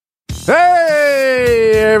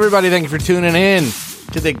Hey, everybody. Thank you for tuning in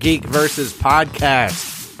to the Geek Versus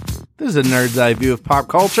podcast. This is a nerd's eye view of pop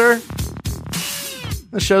culture.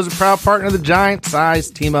 The show's a proud partner of the Giant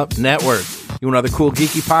Size Team Up Network. You want another cool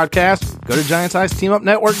geeky podcast? Go to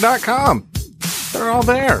giantsizeteamupnetwork.com. They're all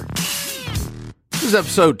there. This is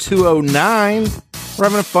episode 209. We're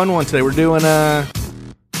having a fun one today. We're doing,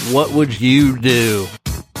 What Would You Do?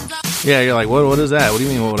 Yeah, you're like, what is that? What do you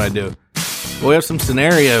mean, what would I do? Well, we have some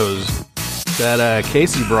scenarios that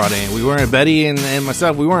Casey brought in. We weren't, Betty and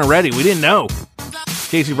myself, we weren't ready. We didn't know.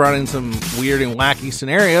 Casey brought in some weird and wacky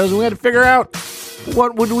scenarios, and we had to figure out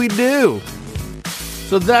what would we do.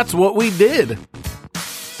 So that's what we did.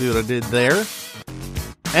 See what I did there?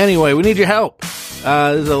 Anyway, we need your help. This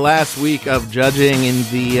is the last week of judging in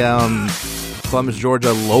the Columbus,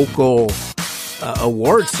 Georgia local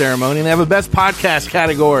awards ceremony, and they have a best podcast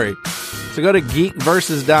category. So go to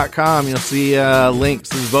geekversus.com. You'll see links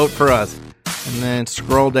to vote for us. And then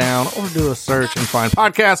scroll down or do a search and find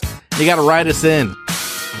podcast. You got to write us in.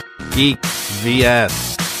 Geek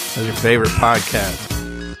VS as your favorite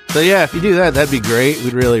podcast. So yeah, if you do that, that'd be great.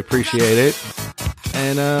 We'd really appreciate it.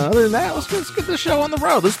 And other than that, let's get the show on the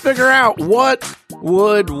road. Let's figure out what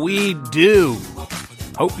would we do.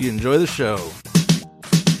 Hope you enjoy the show.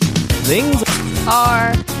 Things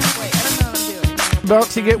are... Wait, I don't know what I'm doing. About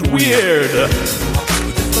to get weird.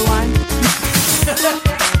 The line?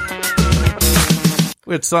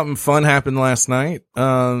 We had something fun happen last night.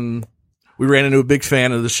 We ran into a big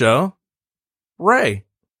fan of the show, Ray,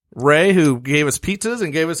 who gave us pizzas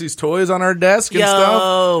and gave us these toys on our desk and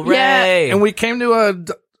stuff. Ray. Yeah. And we came to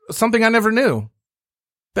something I never knew.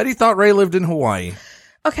 Betty thought Ray lived in Hawaii.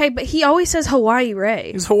 Okay, but he always says Hawaii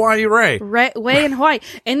Ray. He's Hawaii Ray. Way in Hawaii.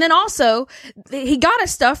 And then also, he got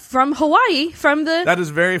us stuff from Hawaii, from the... That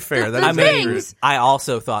is very fair. The That is things. I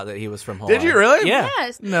also thought that he was from Hawaii. Did you really? Yeah.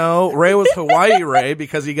 Yes. No, Ray was Hawaii Ray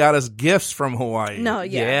because he got us gifts from Hawaii. No,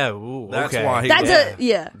 yeah. Yeah. Ooh, That's okay. why.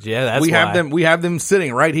 Yeah, that's we why. have them. We have them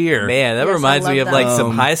sitting right here. Man, that Yes, reminds I me love of like that.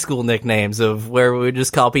 some high school nicknames of where we would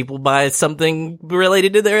just call people by something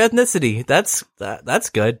related to their ethnicity. That's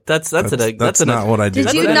good. That's not what I did.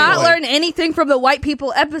 Did you not learn anything from the white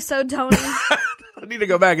people episode, Tony? I need to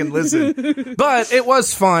go back and listen. But it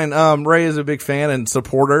was fun. Ray is a big fan and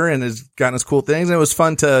supporter and has gotten us cool things. And it was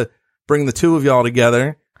fun to bring the two of y'all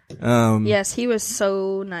together. Yes, he was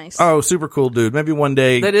so nice. Oh, super cool dude. Maybe one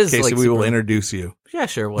day, That is, Casey, like, we will super- introduce you. Yeah,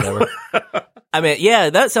 sure, whatever. I mean, yeah,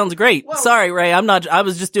 that sounds great. Sorry, Ray, I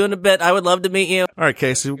was just doing a bit. I would love to meet you. All right,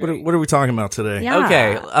 Casey, what are we talking about today? Yeah.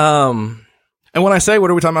 Okay, And when I say what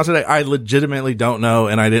are we talking about today, I legitimately don't know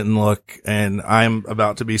and I didn't look and I'm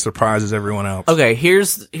about to be surprised as everyone else. Okay,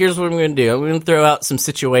 here's what I'm going to do. I'm going to throw out some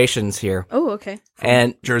situations here. Oh, okay.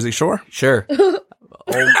 And Jersey Shore? sure. oh,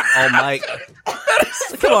 Mike.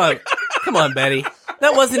 Come on, Betty.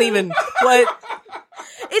 That wasn't even what.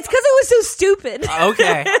 It's because it was so stupid.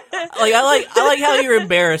 Okay. I like how you're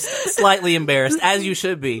embarrassed, slightly embarrassed, as you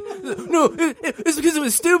should be. No, it's because it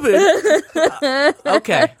was stupid.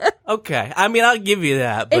 Okay. I mean, I'll give you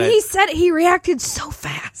that. But And he said he reacted so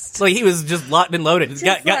fast. like he was just locked and loaded. He's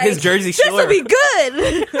got his Jersey Shore. This will be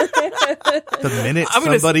good. The minute I'm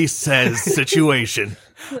gonna- somebody says situation,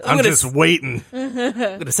 I'm gonna just waiting. I'm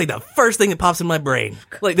gonna say the first thing that pops in my brain.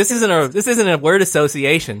 Like this isn't a word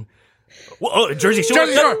association. Well, Jersey Shore.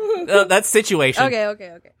 Jersey Shore. That's situation.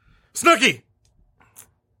 Okay. Snooki!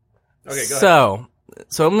 Okay, go ahead.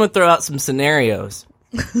 So I'm gonna throw out some scenarios.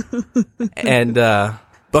 And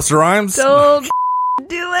Busta Rhymes? Don't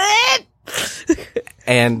do it.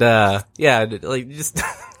 and yeah, like just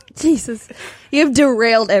Jesus. You have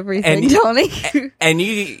derailed everything, And- Tony. and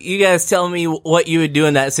you guys tell me what you would do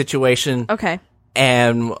in that situation, Okay.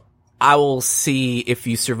 and I will see if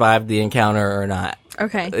you survived the encounter or not.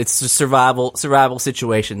 Okay. It's just survival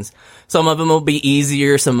situations. Some of them will be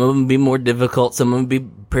easier, some of them will be more difficult, some of them will be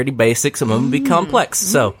pretty basic, some of them will be complex.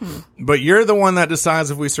 So, But you're the one that decides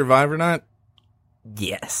if we survive or not?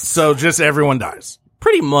 yes. So just everyone dies.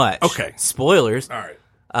 Pretty much. Okay. Spoilers. All right.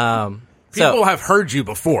 So, People have heard you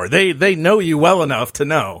before. They know you well enough to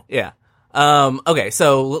know. yeah. Okay,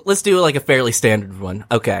 so let's do like a fairly standard one.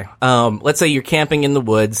 Okay. Let's say you're camping in the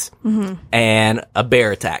woods and a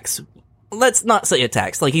bear attacks. Let's not say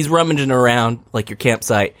attacks. Like he's rummaging around like your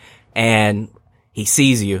campsite and he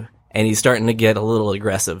sees you and he's starting to get a little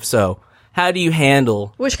aggressive. So how do you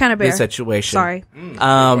handle Which kind of bear? this situation? Sorry.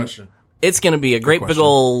 Question. It's going to be a great big question.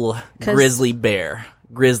 ol' 'Cause- grizzly bear.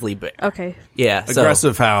 Okay. Yeah. So,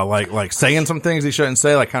 Aggressive how? Like saying some things he shouldn't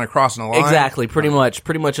say, like kind of crossing a line? exactly. Pretty much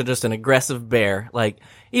just an aggressive bear. Like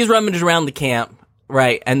he's rummaging around the camp,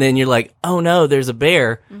 Right. And then you're like, oh no, there's a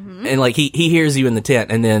bear. And like he hears you in the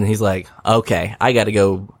tent, and then he's like, okay, I gotta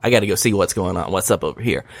go see what's going on. What's up over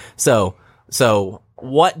here? So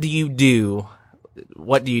what do you do?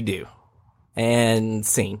 What do you do? And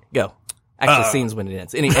scene. Go. Actually, scene's when it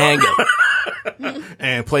ends. And go.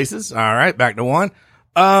 And places. All right, back to one.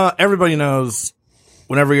 Everybody knows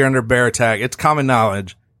whenever you're under bear attack, it's common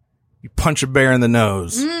knowledge. You punch a bear in the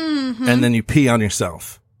nose, and then you pee on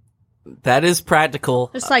yourself. That is practical.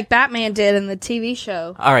 Just like Batman did in the TV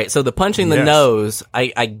show. All right, so the punching the Yes. nose,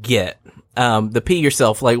 I get. The pee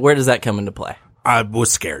yourself, like, where does that come into play? I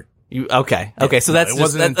was scared. Okay, so that's It just,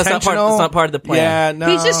 wasn't that's not part. intentional. That's not part of the plan. Yeah,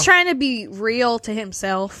 no. He's just trying to be real to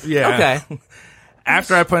himself. Yeah. Okay.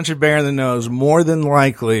 After I punch a bear in the nose, more than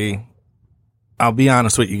likely, I'll be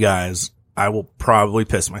honest with you guys, I will probably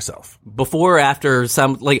piss myself. Before or after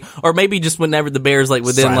some, like, or maybe just whenever the bear's like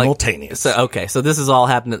within Simultaneous. like. So this is all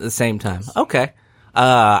happening at the same time. Okay.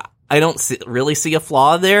 I don't really see a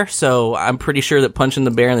flaw there, so I'm pretty sure that punching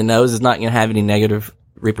the bear in the nose is not going to have any negative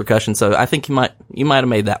repercussions. So I think you might have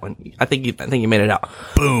made that one. I think you made it out.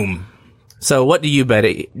 Boom. So what do you,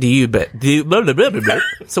 Betty? Blah, blah, blah, blah, blah.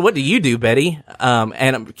 So what do you do, Betty?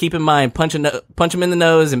 And keep in mind, punch him in the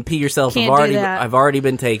nose and pee yourself. Can't do that. I've already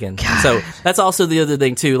been taken. God. So that's also the other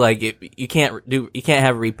thing too. Like you can't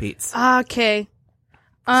have repeats. Okay.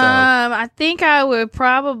 I think I would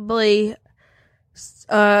probably.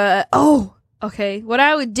 Okay. What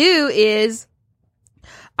I would do is,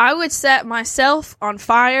 I would set myself on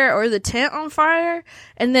fire or the tent on fire,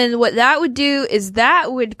 and then what that would do is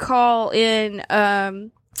that would call in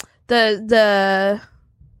the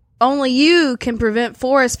only you can prevent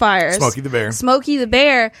forest fires. Smokey the Bear. Smokey the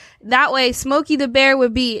Bear. That way, Smokey the Bear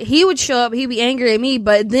he would show up, he'd be angry at me,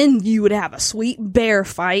 but then you would have a sweet bear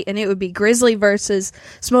fight, and it would be Grizzly versus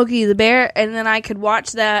Smokey the Bear, and then I could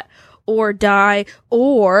watch that or die,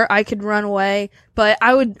 or I could run away, but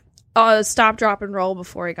I would stop, drop, and roll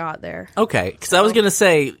before he got there. Okay, because I was gonna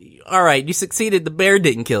say, all right, you succeeded. The bear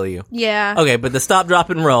didn't kill you. Yeah. Okay, but the stop, drop,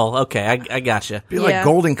 and roll. Okay, I gotcha. Be like Yeah.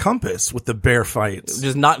 Golden Compass with the bear fights.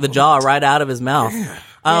 Just knock the jaw right out of his mouth.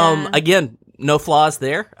 Yeah. Again, no flaws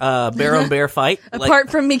there. Bear on bear fight. Apart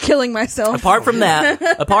from me killing myself. Apart from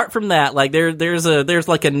that, like there's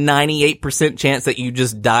like a 98% chance that you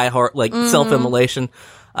just die hard, like self-immolation.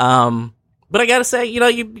 But I gotta say,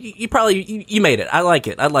 you probably made it. I like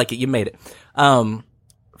it. You made it.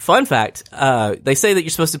 Fun fact, they say that you're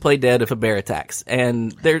supposed to play dead if a bear attacks,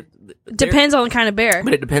 and Depends on the kind of bear.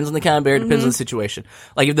 but it depends on the kind of bear, it depends on the situation.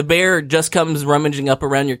 Like if the bear just comes rummaging up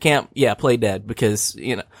around your camp, yeah, play dead because,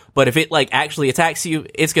 but if it like actually attacks you,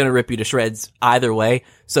 it's going to rip you to shreds either way.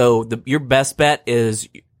 So your best bet is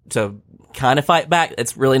to kind of fight back.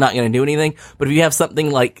 It's really not going to do anything. But if you have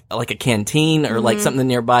something like a canteen or like something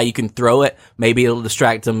nearby, you can throw it. Maybe it'll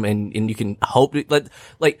distract them and you can hope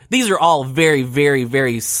like these are all very, very,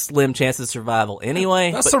 very slim chances of survival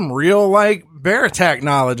anyway. That's but- some real, bear attack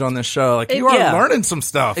knowledge on this show. Like, you are Yeah. learning some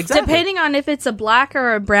stuff. Exactly. Depending on if it's a black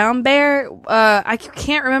or a brown bear, I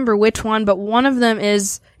can't remember which one, but one of them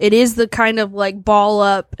is the kind of like ball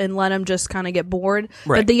up and let them just kind of get bored.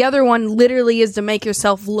 Right. But the other one literally is to make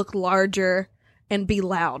yourself look larger and be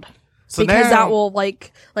loud. So Because now, that will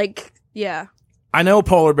yeah. I know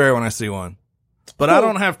polar bear when I see one, but I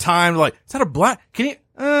don't have time to is that a black, can you,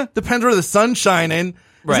 depends where the sun's shining.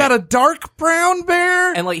 Right. Is that a dark brown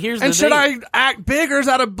bear? And here's the and should thing. I act big or is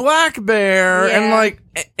that a black bear? Yeah.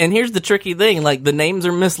 And here's the tricky thing, like the names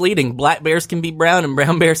are misleading. Black bears can be brown and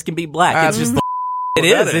brown bears can be black. It's just it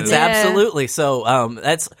that is. is. It's Yeah. absolutely. So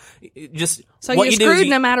that's just So what you're you do is screwed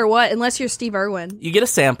no matter what, unless you're Steve Irwin. you get a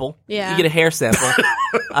sample. Yeah. You get a hair sample.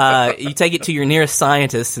 You take it to your nearest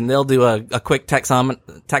scientist and they'll do a quick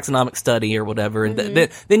taxonomic study or whatever. And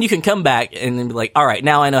then you can come back and then be like, all right,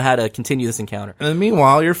 now I know how to continue this encounter. And then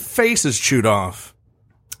meanwhile, your face is chewed off.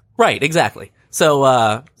 Right, exactly.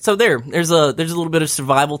 So there's a little bit of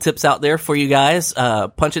survival tips out there for you guys.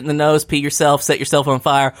 Punch it in the nose, pee yourself, set yourself on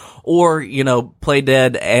fire, or, play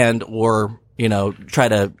dead or, try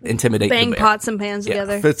to intimidate Bang the bear. pots and pans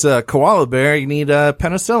together. If it's a koala bear, you need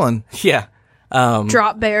penicillin. Yeah.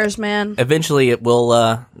 Drop bears, man. Eventually it will,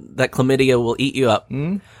 that chlamydia will eat you up.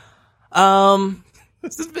 This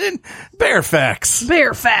has been Bear Facts.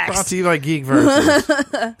 Bear Brought facts. to you by Geek Versus.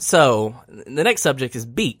 So, the next subject is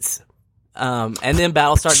beats. And then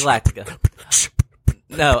Battlestar Galactica.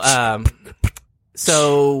 No,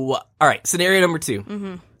 so, alright, scenario number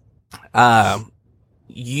 2.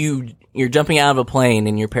 You're jumping out of a plane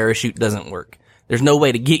and your parachute doesn't work. There's no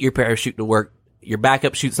way to get your parachute to work. Your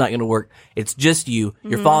backup chute's not gonna work. It's just you.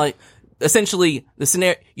 You're falling, essentially, the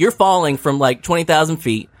scenario, you're falling from 20,000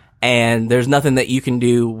 feet and there's nothing that you can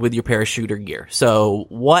do with your parachuter gear. So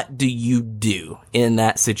what do you do in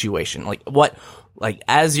that situation?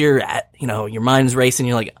 As you're at, your mind's racing,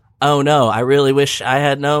 you're like, oh no, I really wish I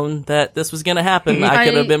had known that this was going to happen. I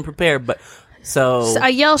could have been prepared, but so I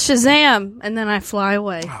yell Shazam, and then I fly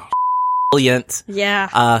away. Brilliant.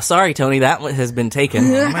 Yeah. Sorry, Tony, that one has been taken.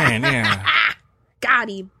 Oh, man, yeah. Got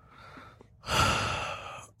him.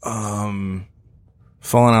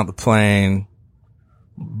 Falling out the plane.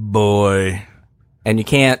 Boy. And you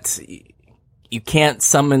can't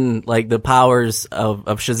summon like the powers of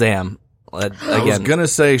Shazam. Again, I was gonna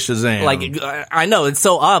say Shazam. Like I know it's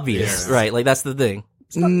so obvious, right? Like that's the thing.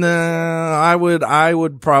 No, I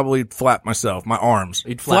would probably flap myself, my arms.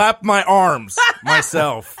 You'd flap my arms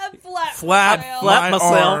myself. Flap my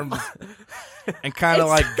myself. arms. And kind of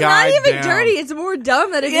like guide not even down. dirty. It's more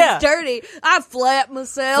dumb that it gets dirty. I flap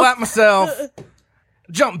myself. Flap myself.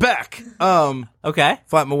 Jump back. Okay.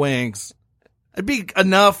 Flap my wings. It'd be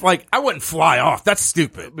enough, like, I wouldn't fly off. That's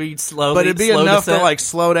stupid. But you'd slowly, But it'd be slow enough descent. to, like,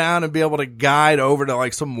 slow down and be able to guide over to,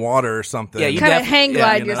 like, some water or something. Yeah, you Kind of def- hang yeah,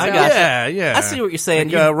 glide you know, yourself. I gotcha. Yeah. I see what you're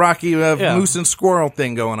saying. Like a Rocky Yeah. moose and squirrel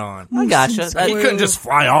thing going on. I gotcha. You couldn't just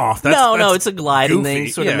fly off. That's It's a gliding goofy. thing,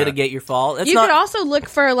 sort of Yeah. mitigate your fall. It's You not, could also look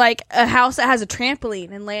for like a house that has a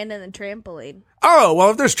trampoline and land in the trampoline. Oh, well,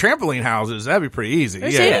 if there's trampoline houses, that'd be pretty easy.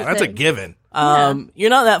 There's Yeah, that's a anything. given. You're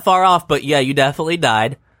not that far off, but yeah, you definitely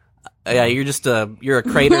died. Yeah, you're just you're a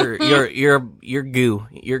crater. you're goo.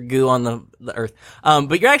 You're goo on the earth.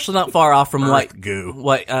 But you're actually not far off from Earth goo.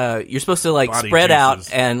 what you're supposed to like Body spread out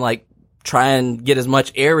juices. and like try and get as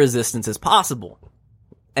much air resistance as possible.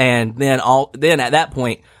 And then at that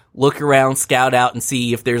point, look around, scout out, and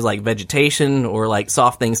see if there's like vegetation or like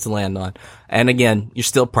soft things to land on. And again, you're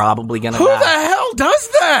still probably gonna Who die. the hell does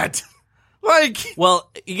that? Like, Well,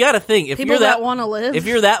 you got to think if People you're that wanna live. If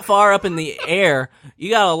you're that far up in the air, you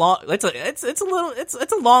got a long. It's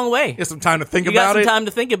a long way. get some time to think You got about some it. time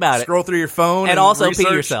to think about it, Scroll through your phone and also research.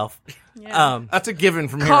 pee yourself. That's a given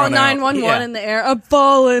from here Call on out. 911 Yeah. in the air. I'm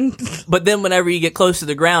falling. But then, whenever you get close to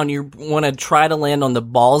the ground, you want to try to land on the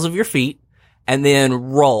balls of your feet and then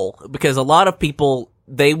roll, because a lot of people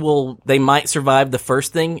they might survive the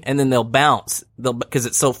first thing and then they'll bounce. Because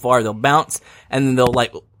it's so far, they'll bounce and then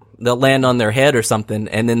they'll land on their head or something,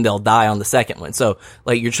 and then they'll die on the second one. So,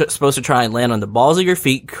 like, you're supposed to try and land on the balls of your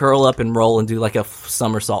feet, curl up and roll, and do like a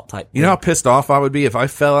somersault type. You know how pissed off I would be if I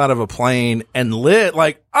fell out of a plane and lit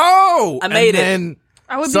like, oh, I made it. and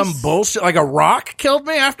I would some be bullshit like a rock killed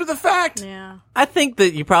me after the fact. Yeah. I think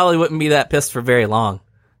that you probably wouldn't be that pissed for very long,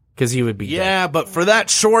 because you would be dead. Yeah, but for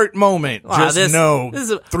that short moment, Wow, just this know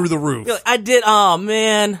is through the roof. You're like, I did. Oh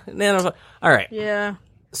man. All right. Yeah.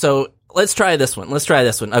 So let's try this one.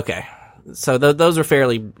 Okay. So those are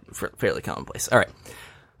fairly commonplace. All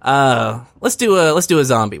right. Let's do a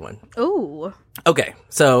zombie one. Ooh. Okay.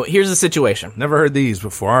 So here's the situation. Never heard these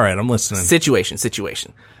before. All right, I'm listening. Situation.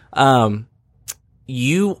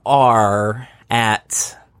 You are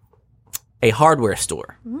at a hardware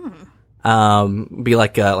store. Be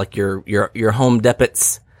like your Home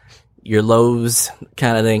Depots, your Lowe's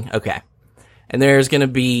kind of thing. Okay. And there's going to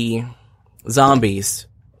be zombies.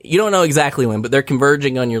 You don't know exactly when, but they're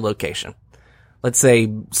converging on your location. Let's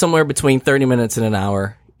say somewhere between 30 minutes and an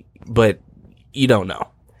hour, but you don't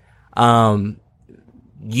know.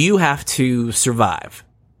 You have to survive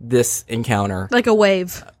this encounter. Like a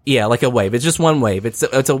wave. Yeah, like a wave. It's just one wave. It's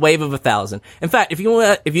a wave of 1,000. In fact, if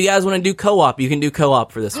you guys want to do co-op, you can do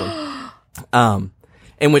co-op for this one.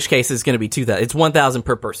 In which case it's going to be 2,000. It's 1,000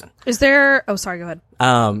 per person. Is there... Oh, sorry. Go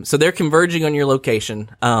ahead. So they're converging on your location.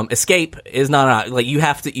 Escape is not like you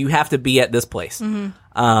have to be at this place.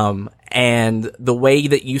 And the way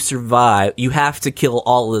that you survive, you have to kill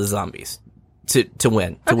all of the zombies to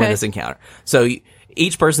win this encounter. So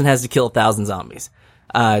each person has to kill 1,000 zombies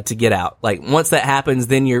to get out. Like once that happens,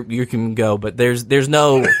 then you can go. But there's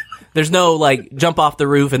no like jump off the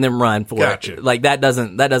roof and then run for Gotcha. it. Like that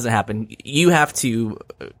doesn't happen. You have to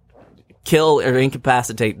kill or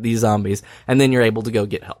incapacitate these zombies, and then you're able to go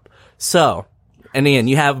get help. So, and again,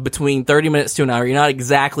 you have between 30 minutes to an hour. You're not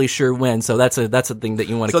exactly sure when, so that's a thing that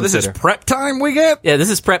you want to So consider. this is prep time we get? Yeah, this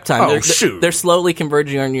is prep time. Oh, they're, shoot. They're slowly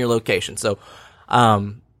converging on your location. So,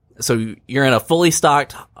 so you're in a fully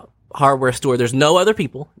stocked hardware store. There's no other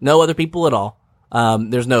people at all.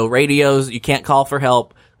 There's no radios. You can't call for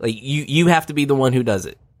help. Like you have to be the one who does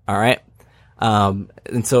it. All right.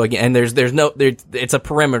 And so again, it's a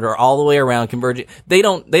perimeter all the way around converging. They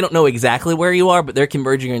don't know exactly where you are, but they're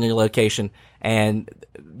converging on your location, and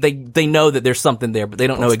they know that there's something there, but they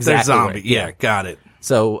don't know exactly They're where. zombie. Yeah, got it.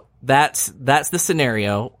 So that's the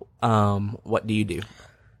scenario. What do you do?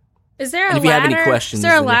 Is there a And if you ladder? have any questions, Is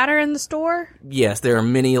there a then- ladder in the store? Yes, there are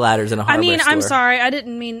many ladders in a hardware store. I'm sorry, I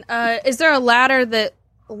didn't mean. Is there a ladder that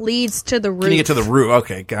leads to the roof? Can you get to the roof?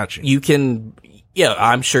 Okay, gotcha. You can, yeah,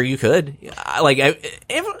 I'm sure you could. Yeah.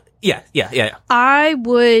 I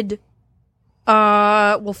would.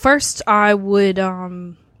 Well, first I would.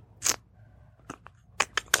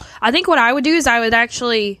 I think what I would do is I would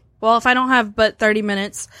actually. Well, if I don't have but 30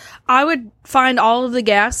 minutes, I would find all of the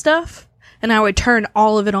gas stuff and I would turn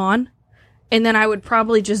all of it on. And then I would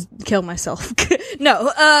probably just kill myself.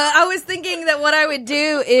 No, I was thinking that what I would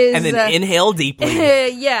do is... And then inhale deeply.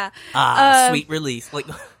 Yeah. Sweet release. Like,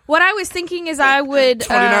 What I was thinking is I would...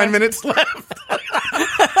 29 minutes left.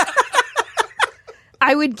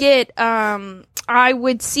 I would get... I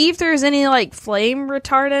would see if there's any, like, flame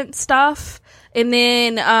retardant stuff. And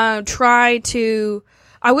then try to...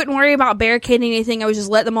 I wouldn't worry about barricading anything. I would just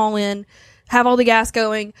let them all in. Have all the gas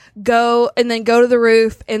going, go to the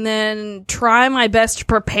roof, and then try my best to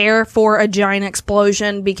prepare for a giant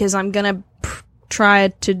explosion because I'm gonna try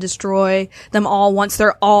to destroy them all once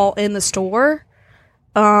they're all in the store.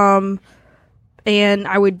 And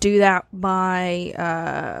I would do that by,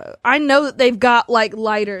 I know that they've got like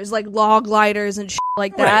lighters, like log lighters and shit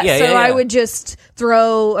like that. Right, yeah, I would just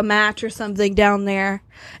throw a match or something down there.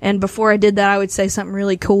 And before I did that, I would say something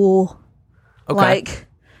really cool. okay. Like,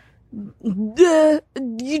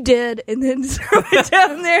 you did, and then throw it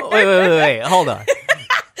down there. Wait.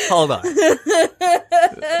 Hold on.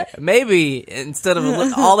 Maybe instead of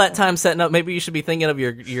all that time setting up, maybe you should be thinking of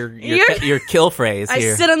your kill phrase I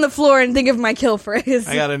here. sit on the floor and think of my kill phrase.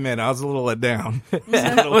 I gotta admit, I was a little let down. I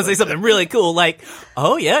want to say something really cool, like,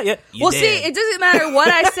 "Oh yeah, you Well, did." see, it doesn't matter what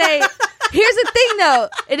I say. Here's the thing, though.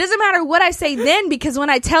 It doesn't matter what I say then, because when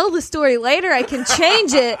I tell the story later, I can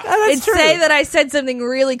change it and true. say that I said something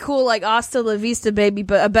really cool, like "Hasta la vista, baby,"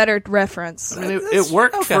 but a better reference. I mean, it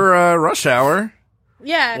worked okay. for Rush Hour.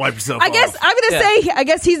 Yeah. Wipe yourself I guess off. I'm gonna say I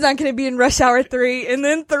guess he's not gonna be in Rush Hour 3, and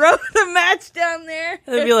then throw the match down there.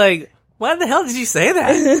 They'd be like, "Why the hell did you say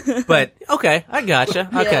that?" But okay, I gotcha.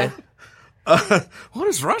 Okay, What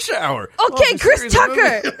is Rush Hour? Okay, Oh, Chris series of movies.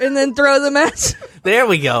 Tucker, and then throw the match. there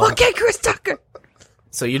we go. Okay, Chris Tucker.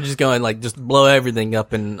 So you're just going like, just blow everything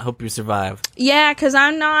up and hope you survive. Yeah, because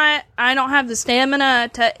I don't have the stamina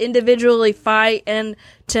to individually fight and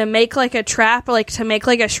to make like a trap, like to make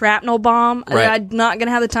like a shrapnel bomb. Right. I'm not going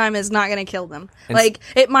to have the time. It's not going to kill them. Like,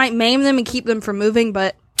 it might maim them and keep them from moving,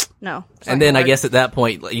 but no. it's not And then gonna I work. guess at that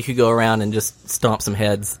point, like, you could go around and just stomp some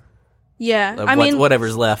heads Yeah. of I mean,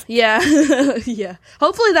 whatever's left. yeah. Yeah.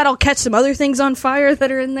 Hopefully that'll catch some other things on fire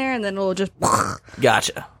that are in there, and then it'll just.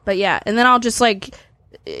 Gotcha. But yeah, and then I'll just like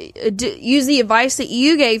use the advice that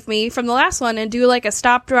you gave me from the last one and do like a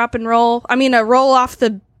stop, drop, and roll. I mean, a roll off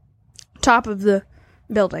the top of the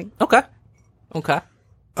building. Okay.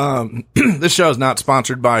 This show is not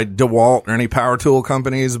sponsored by DeWalt or any power tool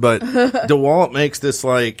companies, but DeWalt makes this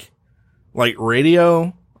like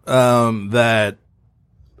radio that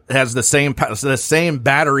has the same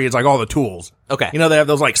battery as like all the tools. Okay. You know, they have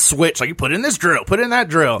those like switch, like you put in this drill, put in that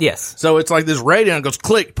drill. Yes. So it's like this radio and it goes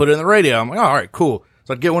click, put it in the radio. I'm like, oh, all right, cool.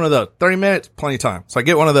 So I'd get one of those. 30 minutes, plenty of time. So I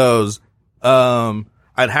get one of those.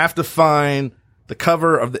 I'd have to find the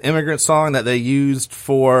cover of the Immigrant Song that they used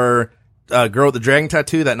for Girl with the Dragon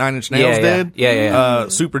Tattoo that Nine Inch Nails Yeah. did. Yeah.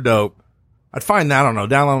 Super dope. I'd find that, I don't know,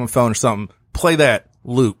 download on my phone or something, play that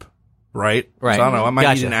loop. Right? Right. So I don't know, I might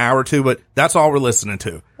Gotcha. need an hour or two, but that's all we're listening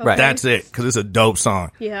to. Right. That's it, because it's a dope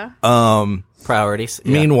song. Yeah. Priorities.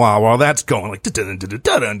 Yeah. Meanwhile, while that's going, like,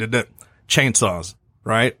 chainsaws,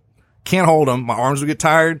 right? Can't hold them. My arms would get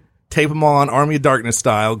tired. Tape them on, Army of Darkness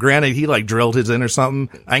style. Granted, he like drilled his in or something.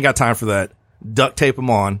 I ain't got time for that. Duct tape them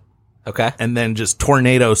on, Okay. and then just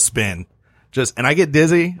tornado spin. And I get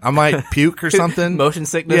dizzy. I might puke or something. Motion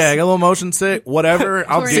sickness. Yeah, I get a little motion sick. Whatever.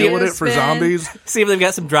 I'll deal with it for spin. zombies See if they've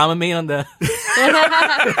got some Dramamine on the.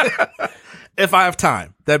 if I have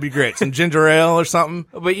time. That'd be great. Some ginger ale or something.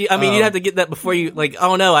 But you'd have to get that before you, like,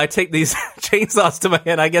 oh no, I take these chainsaws to my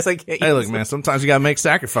head. I guess I can't. Hey, use look, them. man, sometimes you gotta make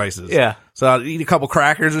sacrifices. Yeah. So I'll eat a couple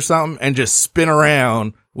crackers or something and just spin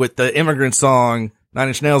around with the Immigrant Song, Nine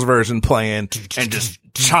Inch Nails version playing and just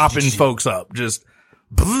chopping folks up. Just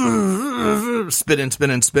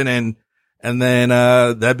spinning. And then,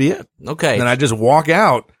 that'd be it. Okay. And then I just walk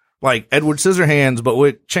out like Edward Scissorhands, but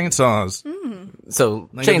with chainsaws. So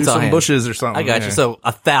Like, go do chainsaw some hands. bushes or something. I got yeah. you. So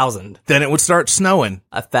 1,000. Then it would start snowing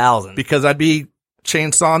 1,000. because I'd be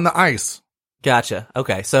chainsawing the ice. Gotcha.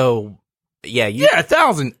 Okay. So yeah, Yeah,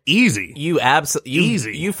 1,000. Easy.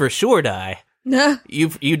 Easy. You for sure die. Nah.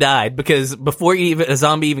 You died because before a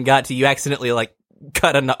zombie even got to you, accidentally like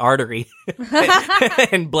cut an artery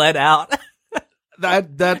and bled out.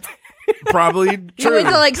 That Probably You true. went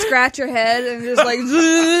to like scratch your head and just like.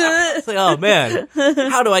 It's like, oh man,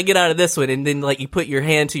 how do I get out of this one? And then like you put your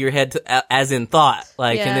hand to your head as in thought,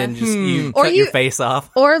 like, Yeah. and then just you Or cut your face off.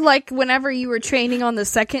 Or like whenever you were training on the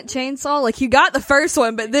second chainsaw, like you got the first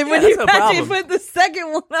one, but then when Yeah, you that's no actually problem. put the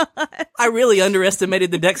second one on, I really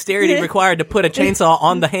underestimated the dexterity required to put a chainsaw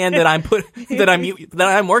on the hand that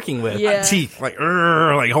I'm working with. Yeah. Teeth, like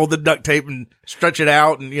hold the duct tape and stretch it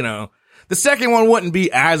out, and the second one wouldn't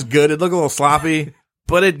be as good. It'd look a little sloppy,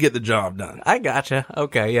 but it'd get the job done. I gotcha.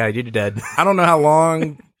 Okay, yeah, you're dead. I don't know how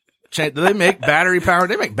long. Do they make battery powered?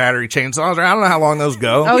 They make battery chainsaws. I don't know how long those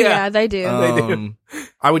go. oh Yeah. yeah, they do.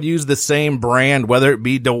 I would use the same brand, whether it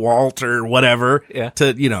be DeWalt or whatever, Yeah.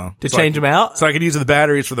 to Change them out. so I could use the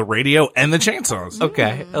batteries for the radio and the chainsaws.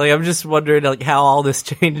 Okay, like I'm just wondering like how all this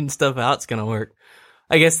changing stuff out's gonna work.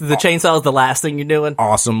 I guess the chainsaw is the last thing you're doing.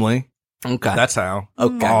 Awesomely. Okay. That's how.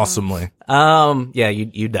 Okay. Awesomely. Yeah,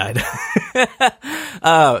 you died.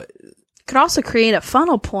 Could also create a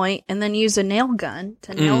funnel point and then use a nail gun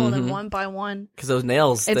to nail them one by one. Because those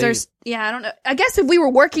nails. If I don't know. I guess if we were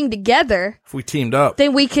working together, If we teamed up.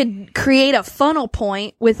 then we could create a funnel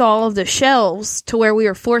point with all of the shelves to where we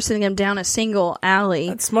were forcing them down a single alley.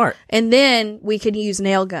 That's smart. And then we could use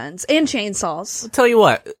nail guns and chainsaws. I'll tell you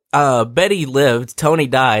what. Betty lived, Tony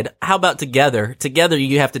died. How about together? Together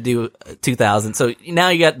you have to do 2,000. So now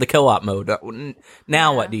you got the co-op mode.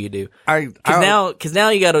 Now what do you do? Because now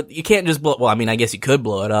you can't just blow. Well, I mean, I guess you could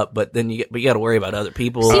blow it up, but then you got to worry about other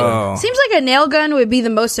people. Seems like a nail gun would be the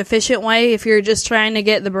most efficient way if you're just trying to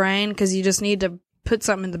get the brain, because you just need to put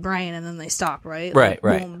something in the brain and then they stop, right? Right.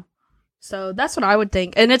 Boom. So that's what I would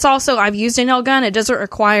think. And it's also, I've used a nail gun. It doesn't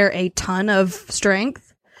require a ton of strength.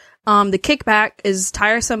 The kickback is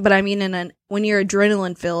tiresome, but I mean, when you're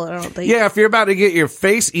adrenaline filled, I don't think. Yeah, if you're about to get your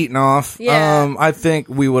face eaten off, Yeah. I think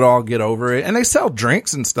we would all get over it. And they sell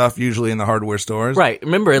drinks and stuff usually in the hardware stores. Right.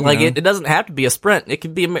 Remember, like it doesn't have to be a sprint. It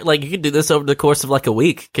could be like you could do this over the course of like a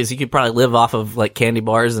week, because you could probably live off of like candy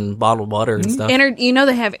bars and bottled water and stuff. they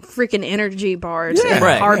have freaking energy bars Yeah, in a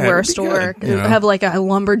right. hardware Yeah, it'd be store. good, Have like a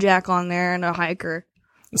lumberjack on there and a hiker.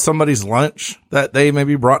 Somebody's lunch that they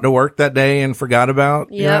maybe brought to work that day and forgot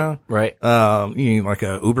about. Yep. Right. You need like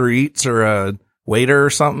a Uber Eats or a waiter or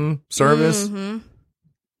something service. Mm-hmm.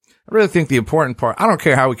 I really think the important part, I don't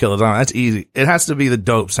care how we kill it on, that's easy. It has to be the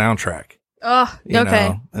dope soundtrack. Oh, you okay.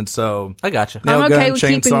 know? And so I gotcha. nail I'm okay gun, with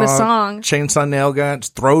keeping the chainsaw, song. Chainsaw nail guns,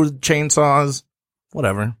 throw chainsaws,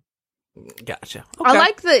 whatever. Gotcha. I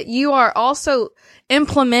like that you are also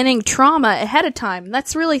implementing trauma ahead of time.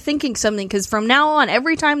 That's really thinking something, because from now on,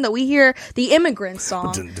 every time that we hear the Immigrant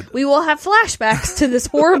song, we will have flashbacks to this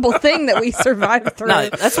horrible thing that we survived through. No,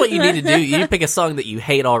 that's what you need to do. You need to pick a song that you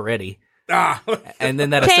hate already. And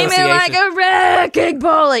then that Came association. in like a wrecking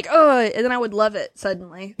ball, like, oh, and then I would love it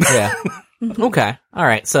suddenly. Yeah. Okay. All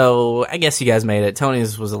right. So I guess you guys made it.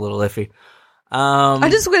 Tony's was a little iffy. I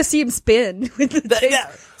just want to see him spin with the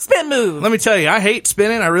Spin move. Let me tell you, I hate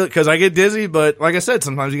spinning. Because I get dizzy, but like I said,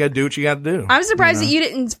 sometimes you gotta do what you gotta do. I'm surprised that you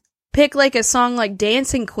didn't pick like a song like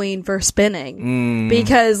Dancing Queen for spinning,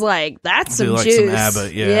 because like that's some like juice. some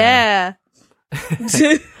ABBA, yeah.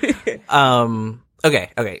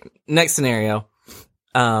 Okay. Next scenario.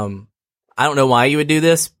 I don't know why you would do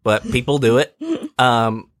this, but people do it.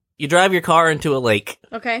 You drive your car into a lake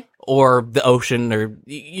Okay. or the ocean, or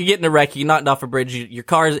you get in a wreck, you knocked off a bridge, your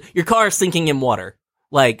car is sinking in water.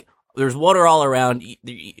 Like, there's water all around.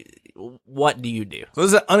 What do you do? So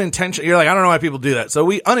this is unintentional. You're like, I don't know why people do that. So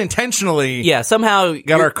we unintentionally Yeah, somehow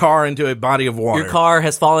got our car into a body of water. your car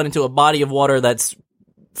has fallen into a body of water that's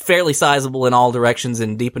fairly sizable in all directions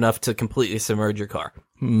and deep enough to completely submerge your car.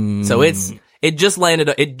 So it just landed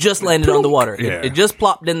on the water. Yeah. It just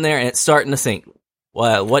plopped in there and it's starting to sink.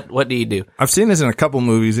 Well, what do you do? I've seen this in a couple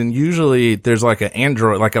movies, and usually there's like an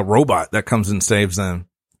android, like a robot that comes and saves them.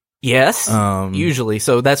 Yes, usually.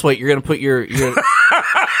 So that's what you're going to put your you're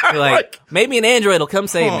like, maybe an android will come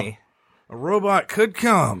save me. A robot could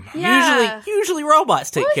come. Yeah. Usually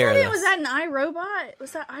robots take care of it? this. Was that an iRobot?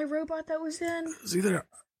 Was that iRobot that was in? It's either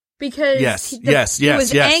Because Yes, he yes,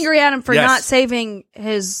 was yes. angry at him for Yes. not saving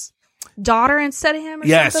his daughter instead of him. Or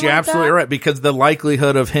yes, something you're like absolutely that? right, because the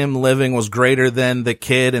likelihood of him living was greater than the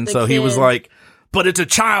kid, and The so he was kid. like, "But it's a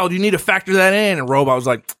child. You need to factor that in." And robot was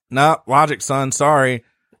like, "Nah, logic, son. Sorry."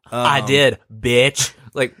 I did, bitch.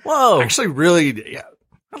 Like, whoa. Actually, really, yeah,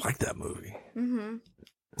 I like that movie.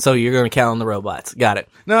 So you're going to count on the robots. Got it.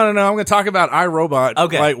 No. I'm going to talk about iRobot.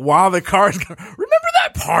 Okay. Like, while the car is going, remember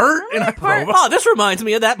that part in iRobot? Oh, this reminds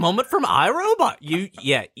me of that moment from iRobot. You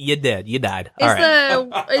did. You died. All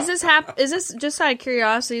right. Is this just out of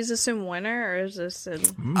curiosity? Is this in winter or is this in?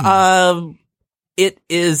 it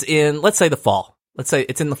is in, let's say, the fall. Let's say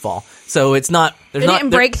it's in the fall. So it's not, It didn't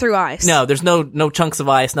break through ice. No, there's no chunks of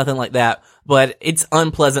ice, nothing like that. But it's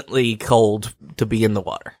unpleasantly cold to be in the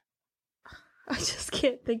water. I just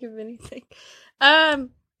can't think of anything.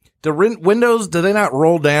 The windows, do they not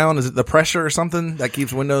roll down? Is it the pressure or something that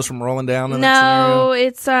keeps windows from rolling down in that scenario? No,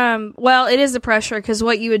 it's well, it is the pressure, because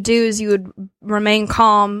what you would do is you would remain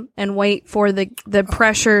calm and wait for the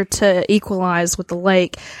pressure to equalize with the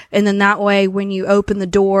lake, and then that way when you open the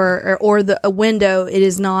door or a window, it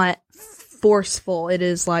is not forceful. It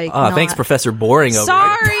is like Thanks, Professor Boring over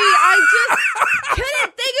Sorry, here. I just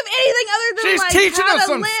couldn't think of anything other than She's like teaching how us to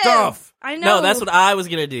some live. stuff. I know. No, that's what I was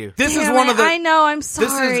gonna do. This Damn is one it, of the. I know. I'm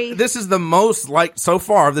sorry. This is the most so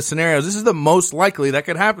far of the scenarios. This is the most likely that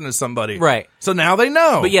could happen to somebody. Right. So now they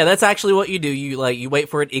know. But yeah, that's actually what you do. You wait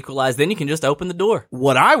for it to equalize, then you can just open the door.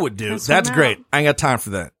 What I would do. That's great. I ain't got time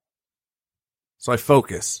for that. So I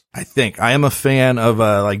focus. I think I am a fan of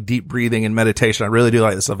like deep breathing and meditation. I really do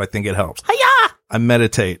like this stuff. I think it helps. Hi-ya! I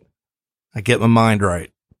meditate. I get my mind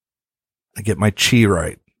right. I get my chi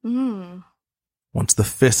right. Mm. Once the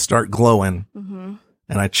fists start glowing, and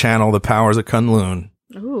I channel the powers of Kunlun,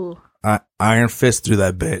 Ooh. I iron fist through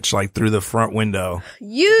that bitch, like through the front window.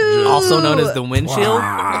 You Also known as the windshield.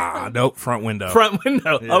 Nope, front window. Front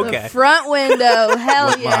window. Yeah. Okay. The front window. Hell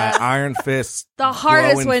With yeah. my iron fist. The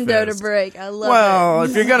hardest glowing window fist. to break. I love Well, it.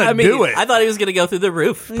 if you're gonna I mean, do it, I thought he was gonna go through the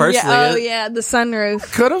roof. Personally, Yeah, yeah, the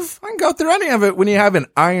sunroof. could have. I can go through any of it when you have an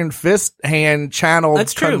iron fist hand channeled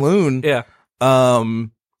That's true. Kunlun. Yeah.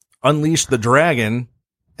 Unleash the dragon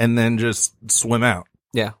and then just swim out.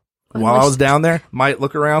 Yeah. While I was down there, might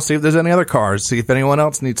look around, see if there's any other cars, see if anyone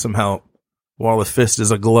else needs some help while the fist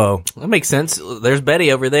is aglow. That makes sense. There's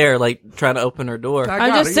Betty over there, like trying to open her door.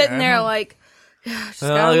 I'm just sitting there like, just I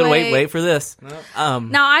gotta gotta wait. wait for this. Now,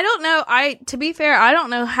 I don't know. To be fair, I don't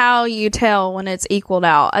know how you tell when it's equaled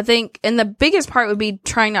out. I think, and the biggest part would be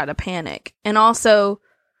trying not to panic. And also,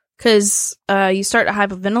 because you start to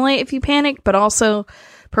hyperventilate if you panic, but also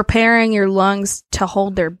preparing your lungs to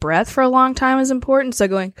hold their breath for a long time is important. So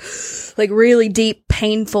going like really deep,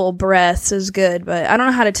 painful breaths is good, but I don't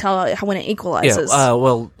know how to tell when it equalizes. Yeah.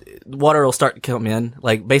 Well, water will start to come in.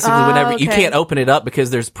 Like basically, whenever you okay. can't open it up because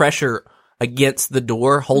there's pressure against the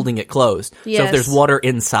door holding it closed. So Yes. if there's water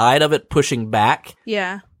inside of it pushing back,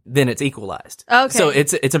 Yeah. then it's equalized. Okay. So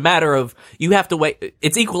it's a matter of you have to wait.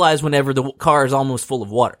 It's equalized whenever the car is almost full of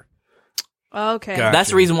water. Okay. Got- That's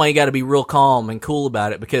the reason why you got to be real calm and cool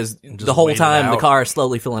about it, because the whole wait it time the out. car is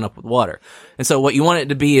slowly filling up with water. And so what you want it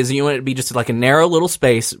to be is you want it to be just like a narrow little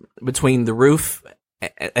space between the roof,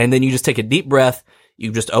 and then you just take a deep breath,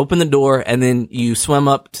 you just open the door, and then you swim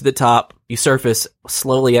up to the top, you surface,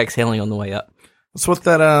 slowly exhaling on the way up. That's what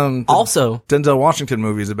that the Also, Denzel Washington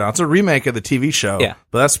movie is about. It's a remake of the TV show. Yeah.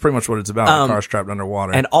 But that's pretty much what it's about. The car's trapped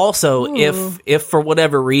underwater. and also Ooh. if for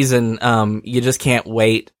whatever reason you just can't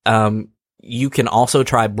wait, you can also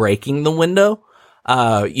try breaking the window.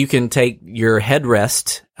 You can take your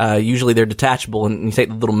headrest, usually they're detachable, and you take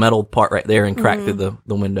the little metal part right there and crack through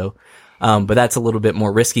the window. But that's a little bit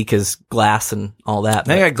more risky because glass and all that.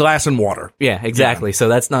 they got glass and water. Yeah, exactly. So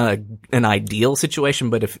that's not an ideal situation,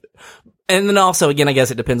 but and then also, again, I guess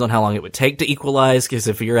it depends on how long it would take to equalize, because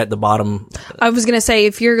if you're at the bottom, I was going to say,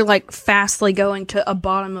 if you're like fastly going to a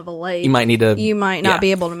bottom of a lake, you might need to, you might not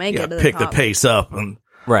be able to make Yeah, it to pick the the top. pace up. And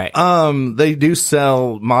right. they do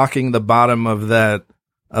sell, mocking the bottom of the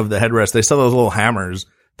headrest, they sell those little hammers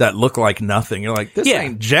that look like nothing. You're like, this Yeah.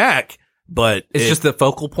 ain't jack, but It's just the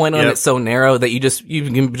focal point on Yep. it so narrow that you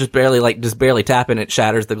can just barely tap and it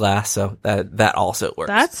shatters the glass. So that also works.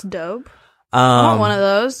 That's dope. I want um, one of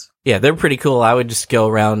those. yeah, they're pretty cool. I would just go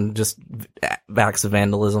around just acts of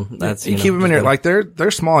vandalism. That's you keep them in your, like,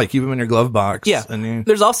 they're small. You keep them in your glove box. Yeah. And you,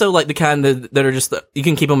 There's also like the kind that are just you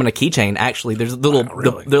can keep them in a keychain. Actually, there's little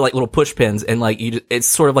really? they're like little push pins, and like it's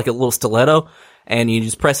sort of like a little stiletto, and you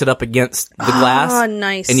just press it up against the glass. Oh,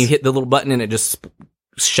 nice. And you hit the little button, and it just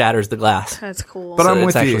shatters the glass. That's cool. But So I'm it's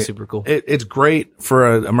with actually you. super cool. It's great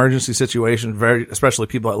for an emergency situation, especially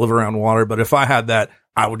people that live around water. But if I had that,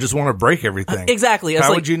 I would just want to break everything. Exactly. It's How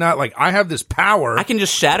like, would you not? Like, I have this power. I can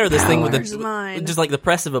just shatter this thing with Power's mine. just like the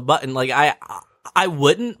press of a button. Like I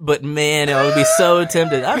wouldn't, but man, I would be so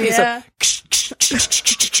tempted. I'd be Yeah.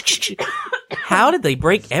 so. How did they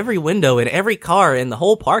break every window in every car in the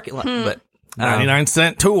whole parking lot? But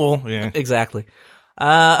 99-cent tool. Yeah. exactly.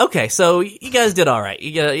 Okay, so you guys did all right.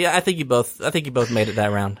 I think you both made it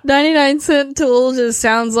that round. 99-cent tool just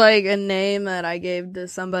sounds like a name that I gave to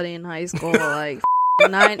somebody in high school. Like,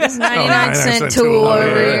 It's 99-cent tool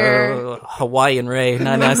over here. Hawaiian Ray,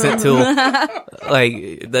 99-cent tool.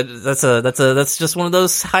 Like that's just one of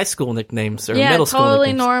those high school nicknames or middle school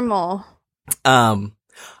totally nicknames. normal.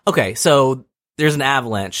 Okay, so there's an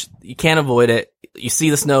avalanche. You can't avoid it. You see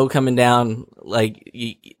the snow coming down,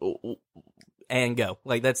 and go.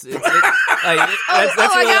 Like that's really all you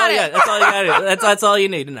got. That's all you got to do. That's all you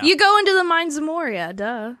need to know. You go into the Mines of Moria,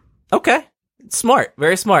 duh. Okay. Smart.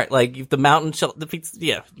 Very smart. Like, if the mountain defeats,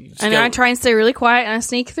 And I try and stay really quiet and I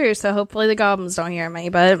sneak through, so hopefully the goblins don't hear me.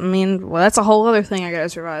 But, I mean, that's a whole other thing I gotta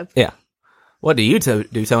survive. Yeah. What do you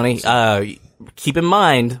do, Tony? Keep in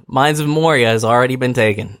mind, Mines of Moria has already been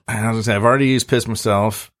taken. I was gonna say, I've already used Piss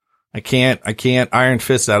myself. I can't Iron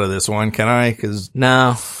Fist out of this one, can I? Cause...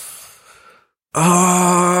 No.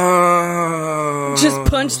 Just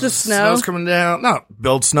punch the snow. Snow's coming down. No,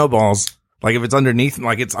 build snowballs. Like if it's underneath,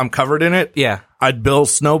 I'm covered in it. Yeah. I'd build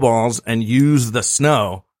snowballs and use the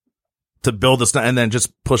snow to build the snow and then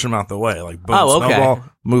just push them out the way. Like boom, snowball,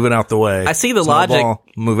 move it out the way. I see the snowball,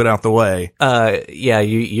 logic. Move it out the way. Yeah,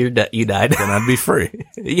 you died. Then I'd be free.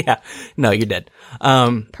 Yeah. No, you're dead.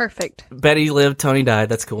 Perfect. Betty lived, Tony died.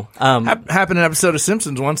 That's cool. Happened in an episode of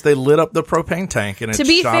Simpsons once. They lit up the propane tank and it To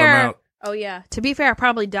be shot fair, them out. oh yeah. To be fair, I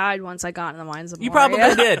probably died once I got in the Mines of Moria. You probably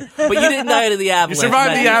did, but you didn't die to the avalanche. You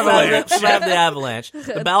survived the avalanche. Survived the avalanche.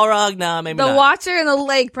 The Balrog, nah, maybe The not. Watcher in the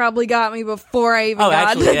lake probably got me before I even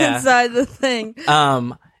got inside the thing.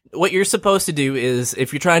 What you're supposed to do is,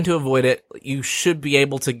 if you're trying to avoid it, you should be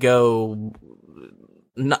able to go.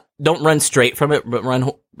 Don't run straight from it, but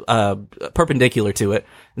run perpendicular to it,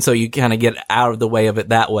 and so you kind of get out of the way of it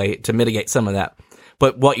that way to mitigate some of that.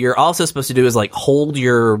 But what you're also supposed to do is like hold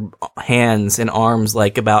your hands and arms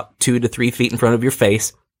like about 2 to 3 feet in front of your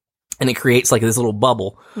face, and it creates like this little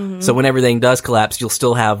bubble. Mm-hmm. So when everything does collapse, you'll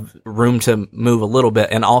still have room to move a little bit,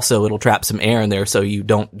 and also it'll trap some air in there so you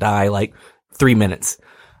don't die like 3 minutes.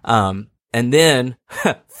 And then,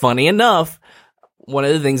 funny enough, one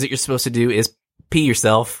of the things that you're supposed to do is pee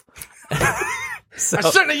yourself. So, I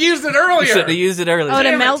shouldn't have used it earlier. Should have used it earlier. Oh,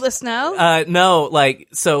 to melt the snow? No, like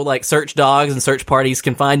search dogs and search parties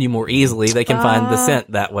can find you more easily. They can find the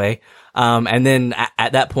scent that way. And then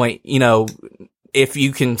at that point, if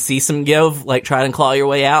you can see some give, like try and claw your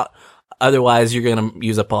way out. Otherwise, you're going to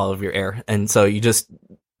use up all of your air. And so you just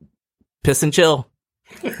piss and chill.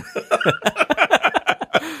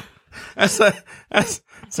 That's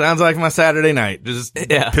sounds like my Saturday night. Just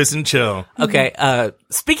piss and chill. Okay.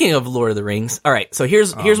 Speaking of Lord of the Rings, all right. So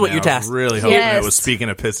here's what you're tasked. I was really hoping it was speaking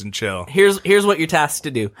of piss and chill. Here's what you're tasked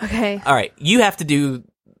to do. Okay. All right. You have to do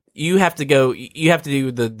the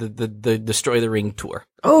Destroy the Ring tour.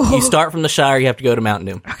 Oh. You start from the Shire. You have to go to Mount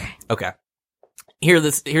Doom. Okay. Here's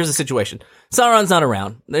the situation. Sauron's not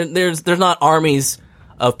around. There's not armies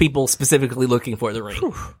of people specifically looking for the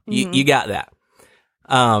ring. You got that.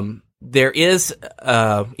 There is,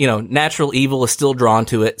 natural evil is still drawn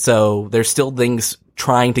to it, so there's still things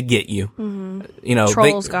trying to get you. Mm-hmm.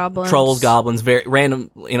 Trolls, goblins, very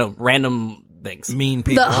random things. Mean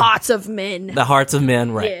people. The hearts of men.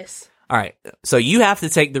 Right. Yes. All right. So you have to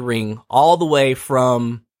take the ring all the way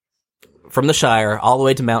from the Shire all the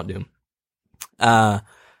way to Mount Doom. And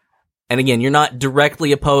again, you're not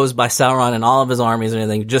directly opposed by Sauron and all of his armies or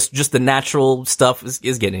anything. Just the natural stuff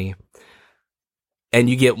is getting you. And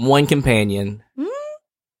you get one companion. Mm-hmm.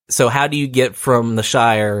 So how do you get from the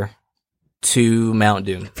Shire to Mount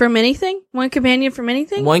Doom? From anything? One companion from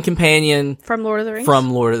anything? One companion from Lord of the Rings?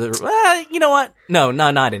 From Lord of the Rings. You know what? No,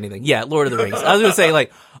 not anything. Yeah, Lord of the Rings. I was going to say,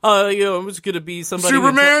 like, I'm just going to be somebody.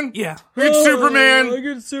 Superman? Yeah. Get Superman. I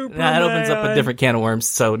get Superman. That opens up a different can of worms.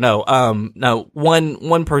 So no,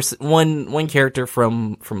 one person, one character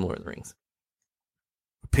from Lord of the Rings.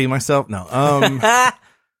 Pee myself? No.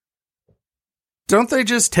 Don't they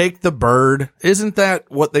just take the bird? Isn't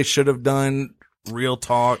that what they should have done? Real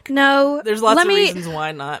talk. No. There's lots of reasons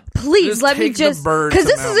why not. Please, let me just... Because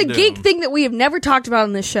this is a geek thing that we have never talked about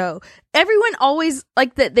on this show. Everyone always,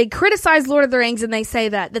 they criticize Lord of the Rings and they say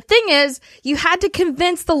that. The thing is, you had to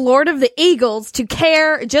convince the Lord of the Eagles to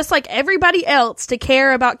care, just like everybody else, to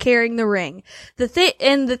care about carrying the ring. The thing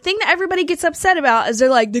that everybody gets upset about is they're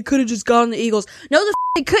like, they could have just gone the Eagles. No,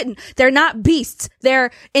 they couldn't. They're not beasts.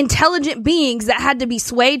 They're intelligent beings that had to be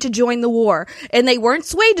swayed to join the war. And they weren't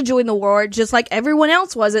swayed to join the war, just like everyone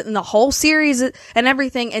else wasn't in the whole series and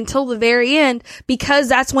everything until the very end, because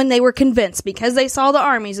that's when they were convinced, because they saw the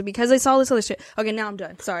armies and because they saw this other shit. Okay, now I'm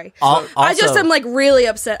done. Sorry. I just am really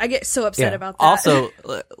upset. I get so upset about that. Also,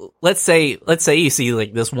 let's say you see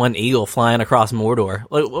like this one eagle flying across Mordor.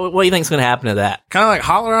 What do you think is going to happen to that? Kind of like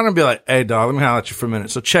holler around and be like, "Hey, dog, let me holler at you for a minute.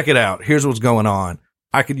 So check it out. Here's what's going on.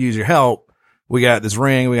 I could use your help. we got this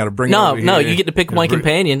ring. We got to bring it over No, here. you get to pick one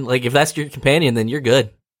companion. Like, if that's your companion, then you're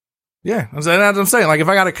good. Yeah, that's what I'm saying. Like, if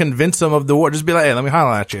I got to convince them of the war, just be like, hey, let me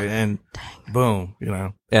holler at you. And boom,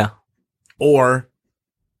 Yeah. Or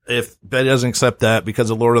if Betty doesn't accept that because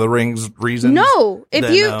of Lord of the Rings reasons. No, if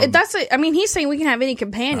then, that's it. I mean, he's saying we can have any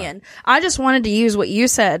companion. I just wanted to use what you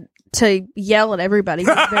said to yell at everybody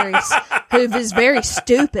who is very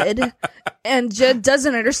stupid and just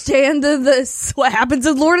doesn't understand what happens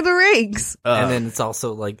in Lord of the Rings. And then it's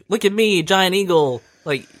also like, look at me, giant eagle.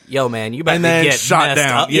 Like, yo, man, you about And to then get shot messed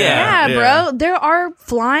down. up. Yeah, Yeah. bro. There are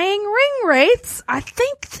flying ring wraiths. I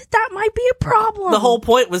think that might be a problem. The whole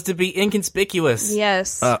point was to be inconspicuous.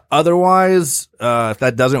 Yes. Otherwise, if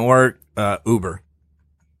that doesn't work, Uber.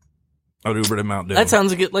 I would Uber to Mount Doom. That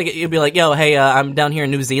sounds good. Like, you'd be like, yo, hey, I'm down here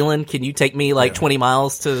in New Zealand. Can you take me like 20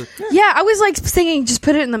 miles to? Yeah, I was like thinking, just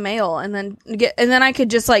put it in the mail, and then I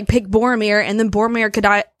could just like pick Boromir, and then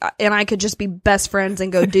Boromir and I could just be best friends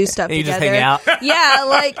and go do stuff And you just together. hang out? Yeah,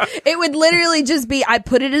 like it would literally just be I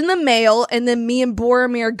put it in the mail, and then me and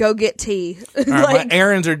Boromir go get tea. All right, Like, my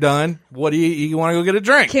errands are done. What do you want to go get a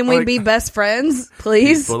drink? can we be best friends,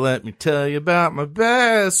 please? Well, let me tell you about my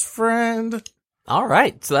best friend. All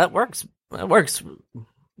right. So that works. That works.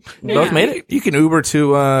 Yeah. Both made it. You can Uber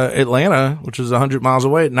to Atlanta, which is 100 miles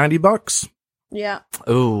away, at $90. Yeah,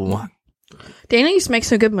 Ooh. Dana used to make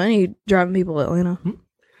some good money driving people to Atlanta.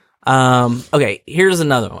 Okay, here's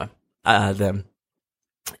another one. Then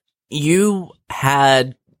you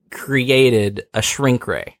had created a shrink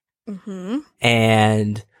ray,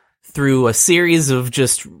 and through a series of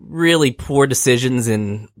just really poor decisions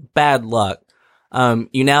and bad luck,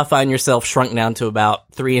 you now find yourself shrunk down to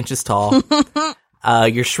about 3 inches tall.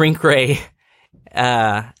 Your shrink ray,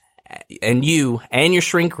 and you and your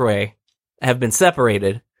shrink ray have been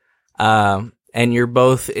separated, and you're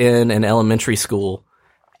both in an elementary school.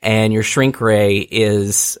 And your shrink ray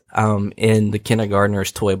is in the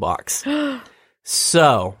kindergartner's toy box.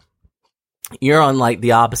 So you're on like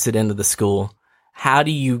the opposite end of the school. How do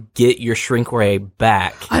you get your shrink ray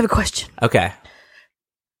back? I have a question. Okay.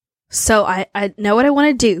 So I know what I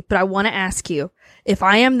want to do, but I want to ask you, if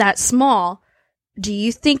I am that small, do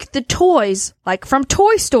you think the toys, like from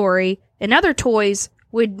Toy Story and other toys,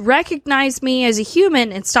 would recognize me as a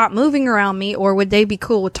human and stop moving around me, or would they be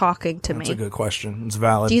cool with talking to me? That's a good question. It's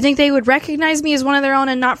valid. Do you think they would recognize me as one of their own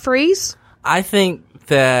and not freeze? I think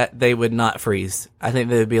that they would not freeze. I think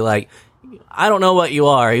they would be like, I don't know what you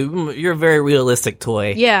are. You're a very realistic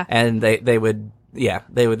toy. Yeah. And they would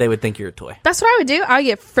think you're a toy. That's what I would do. I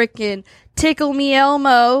get freaking Tickle Me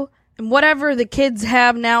Elmo and whatever the kids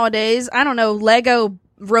have nowadays. I don't know, Lego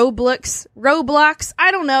Roblox,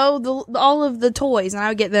 I don't know, all of the toys, and I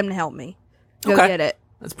would get them to help me go Okay. get it.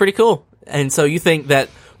 That's pretty cool. And so you think that,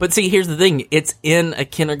 but see, here's the thing. It's in a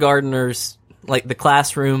kindergartner's, like the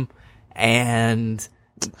classroom, and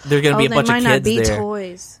there's going to be a bunch they of might not kids be there.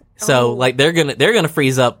 toys. So like they're going to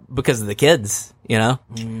freeze up because of the kids, you know?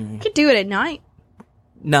 You could do it at night.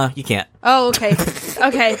 No, you can't. Oh, okay.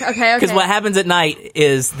 okay. Because what happens at night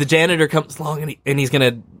is the janitor comes along and he's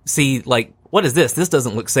going to see like, what is this? This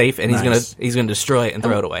doesn't look safe, and Nice. he's gonna destroy it and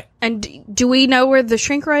throw it away. And do we know where the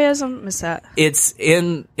shrink ray is? I missed that. It's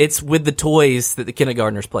with the toys that the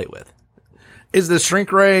kindergartners play with Is the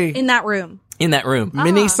shrink ray In that room. in that room.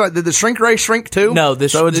 mini size? Did the shrink ray shrink too? No,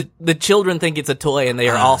 So it's, the children think it's a toy, and they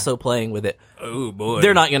are also playing with it. oh boy.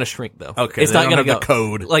 They're not gonna shrink though. Okay, it's they not don't gonna have go the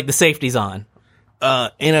code. like the safety's on.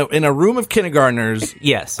 in a room of kindergartners.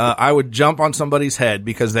 Yes. I would jump on somebody's head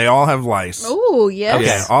because they all have lice. Oh, yes.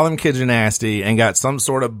 Yeah, all them kids are nasty and got some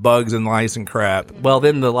sort of bugs and lice and crap. Well,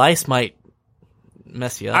 then the lice might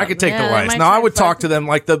mess you up. I could take Yeah, the they lice. might Now, I try would to talk bug to them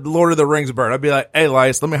like the Lord of the Rings bird. I'd be like, hey,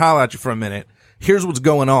 lice, let me holler at you for a minute. Here's what's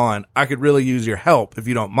going on. I could really use your help if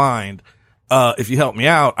you don't mind. If you help me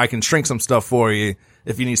out, I can shrink some stuff for you.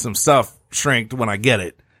 If you need some stuff shrinked when I get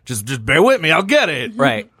it. Just bear with me. I'll get it.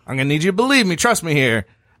 Right. I'm going to need you to believe me. Trust me here.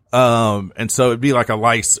 And so it'd be like a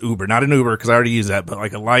lice Uber, not an Uber because I already use that, but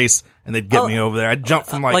like a lice, and they'd get me over there. I'd jump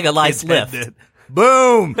from like a lice kid's head lift. to-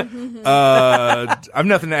 Boom. I've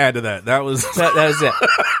nothing to add to that. That was that is it.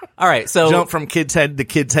 All right. So jump from kid's head to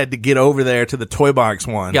get over there to the toy box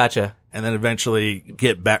one. gotcha. And then eventually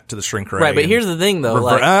get back to the shrink ray. Right, but and here's the thing though.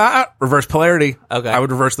 reverse polarity. Okay. I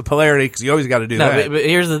would reverse the polarity because you always got to do No, that. but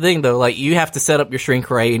here's the thing though. Like you have to set up your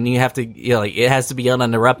shrink ray, and you have to, like it has to be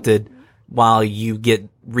uninterrupted while you get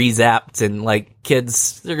re-zapped, and like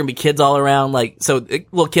kids, there are gonna be kids all around. Like so, a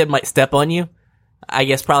little kid might step on you. I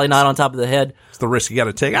guess probably not on top of the head. It's the risk you got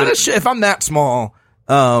to take. If I'm that small,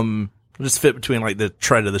 just fit between like the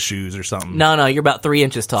tread of the shoes or something. No, you're about 3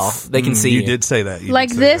 inches tall. They can see you. You did say that. You Like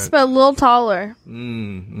did say this, that. but a little taller.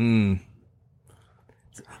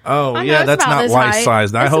 Oh, I know, yeah, it's that's about not this lice height.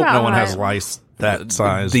 size. I It's hope about no one has height. lice that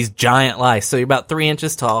size. These giant lice. So you're about 3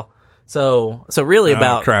 inches tall. So really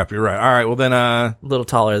about crap, you're right. All right, well then, a little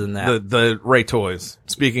taller than that. the Ray toys.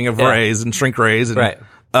 Speaking of Yeah. Rays and shrink Rays and Right.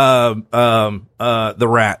 the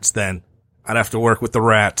rats. Then I'd have to work with the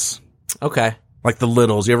rats, Okay. like the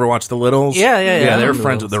Littles. You ever watch the Littles? Yeah. Yeah, they're The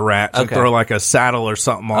friends with the rats. And Okay. throw like a saddle or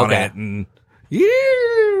something on Okay. it, and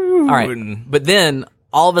you. All right. But then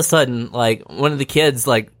all of a sudden, like one of the kids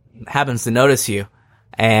like happens to notice you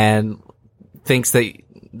and thinks that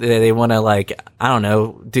they want to like, I don't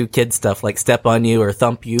know, do kid stuff like step on you or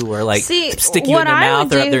thump you or like See, stick you what in their I mouth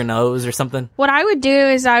would or up do- their nose or something. What I would do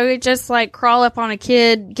is I would just like crawl up on a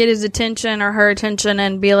kid, get his attention or her attention,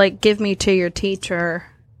 and be like, "Give me to your teacher."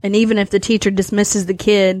 And even if the teacher dismisses the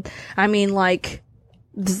kid, I mean, like,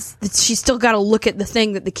 she's still got to look at the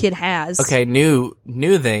thing that the kid has. Okay, new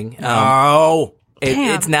thing. Oh,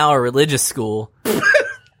 Damn. It's now a religious school,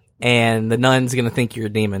 and the nun's gonna think you're a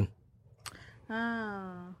demon.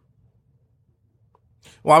 Oh.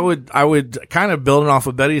 well, I would kind of building off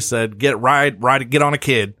what Betty said. Get on a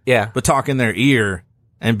kid, Yeah. but talk in their ear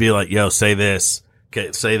and be like, "Yo, say this,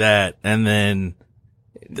 okay, say that," and then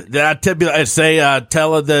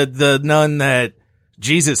tell the nun that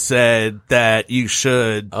Jesus said that you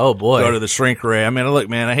should Oh boy. go to the shrink ray. I mean, look,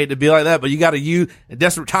 man, I hate to be like that, but you got to in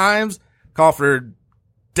desperate times call for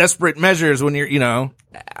desperate measures when you're,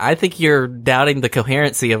 I think you're doubting the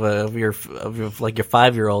coherency of your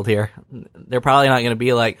 5-year-old here. They're probably not going to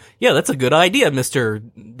be like, "Yeah, that's a good idea, Mr.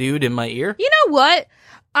 Dude in my ear." You know what?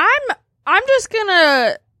 I'm just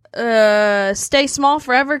gonna stay small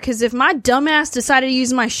forever, because if my dumbass decided to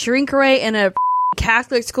use my shrink ray in a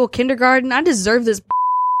Catholic school kindergarten, I deserve this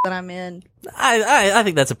that I'm in. I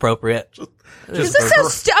think that's appropriate. Because this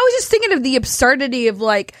sounds I was just thinking of the absurdity of,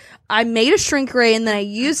 like, I made a shrink ray and then I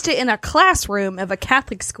used it in a classroom of a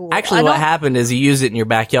Catholic school. Actually, what happened is you used it in your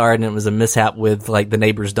backyard, and it was a mishap with like the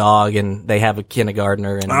neighbor's dog, and they have a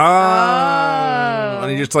kindergartner, and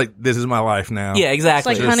and you're just like, this is my life now. yeah, It's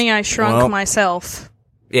exactly. like Honey, I Shrunk well- myself.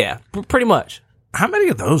 Yeah, pretty much. How many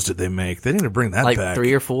of those did they make? They need to bring that Like back.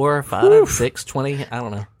 3 or 4, 5, 6, 20. I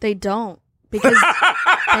don't know. They don't. Because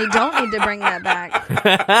they don't need to bring that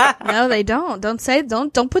back. No, they don't.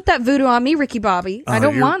 Don't put that voodoo on me, Ricky Bobby. I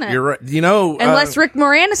don't want it. You're right. Unless Rick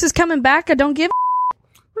Moranis is coming back, I don't give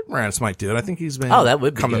Rick Moranis might do it. I think he's been Oh, that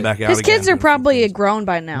would be coming good. back out His kids again. are probably grown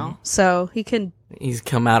by now, so he can He's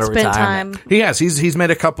come out of spend retirement. time. He has. He's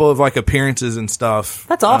made a couple of like appearances and stuff.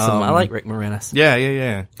 That's awesome. I like Rick Moranis.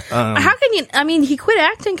 Yeah. How can you? I mean, he quit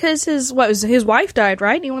acting because his wife died,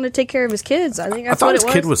 right? He wanted to take care of his kids. I think I that's thought what his it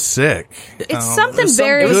was. kid was sick. It's something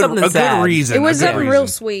very- It was something a sad. good reason. It was a good something real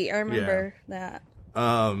reason. sweet. I remember that.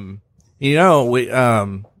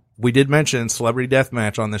 We did mention Celebrity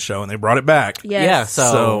Deathmatch on this show, and they brought it back. Yes. Yeah,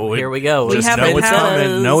 so here we go. We Just have know it it's has-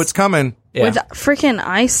 coming. Know it's coming. Yeah. With freaking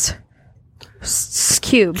ice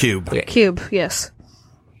cube. Cube. Cube. Yes.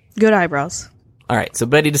 Good eyebrows. All right, so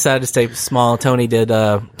Betty decided to stay small. Tony did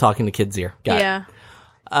talking to kids' ear. Got Yeah.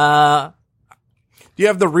 it. Do you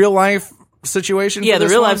have the real life situation? Yeah, for the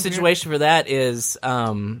this real one? life situation for that is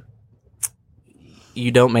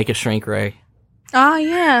you don't make a shrink ray. Oh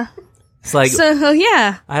yeah. It's like So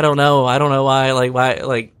yeah. I don't know why.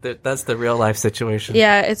 That's the real life situation.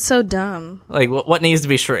 Yeah. It's so dumb. Like what needs to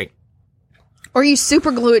be shrink? Or you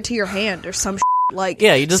super glue it to your hand or some like.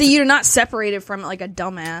 Yeah, you just- so you're not separated from it like a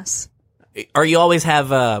dumbass. Or you always have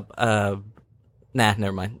nah,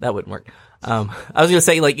 never mind. That wouldn't work. I was gonna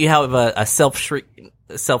say like you have a self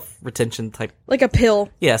retention type. Like a pill.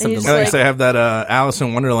 Yeah, And something you I just think like, they have that Alice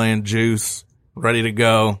in Wonderland juice ready to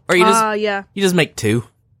go. Or you just yeah. you just make 2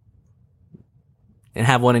 and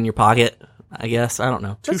have one in your pocket. I guess I don't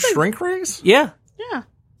know. Two shrink rays? Yeah. Yeah.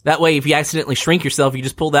 That way, if you accidentally shrink yourself, you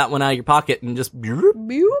just pull that one out of your pocket and just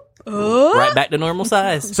Boop. right back to normal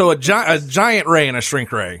size. So a giant ray and a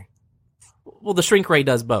shrink ray. Well, the shrink ray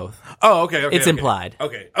does both. Oh, okay. It's okay. implied.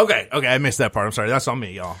 Okay. I missed that part. I'm sorry. That's on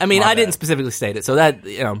me, y'all. I mean, My I didn't bad. specifically state it, so that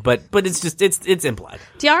but it's just it's implied.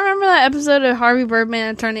 Do y'all remember that episode of Harvey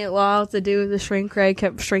Birdman, Attorney at Law, to do with the shrink ray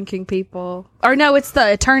kept shrinking people? Or no, it's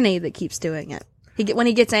the attorney that keeps doing it. When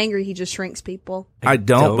he gets angry, he just shrinks people. I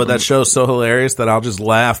don't, but that show's so hilarious that I'll just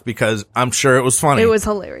laugh because I'm sure it was funny. It was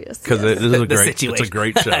hilarious. because yes. it is a The great. situation. It's a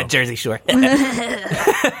great show. Jersey Shore.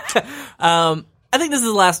 I think this is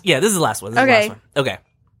the last. Yeah, this is the last one. This is the Okay. last one. Okay.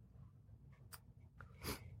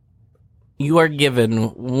 You are given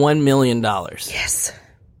 $1 million. Yes.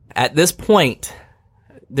 At this point,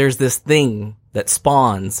 there's this thing that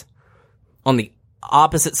spawns on the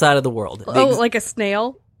opposite side of the world. Oh, like a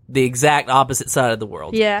snail? The exact opposite side of the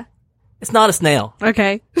world. Yeah. It's not a snail.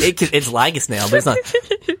 Okay. It's like a snail, but it's not.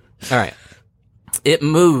 All right. It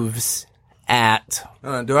moves at.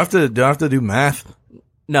 Do I have to do math?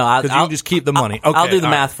 No, Because you can just keep the money. Okay, I'll do the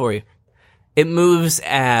all math for you. It moves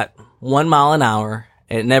at 1 mile an hour.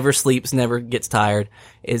 It never sleeps, never gets tired.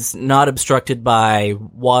 It's not obstructed by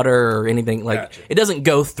water or anything. Like, Gotcha. it doesn't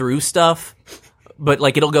go through stuff, but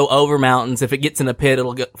like it'll go over mountains. If it gets in a pit,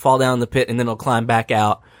 it'll fall down the pit and then it'll climb back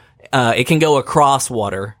out. It can go across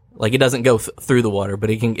water. Like, it doesn't go through the water,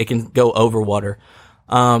 but it can go over water.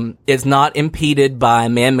 It's not impeded by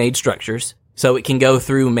man-made structures. So it can go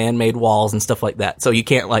through man-made walls and stuff like that. So you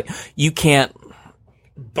can't box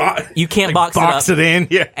it in.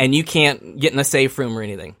 Yeah. and you can't get in a safe room or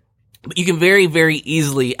anything. But you can very, very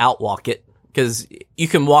easily outwalk it because you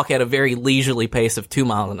can walk at a very leisurely pace of 2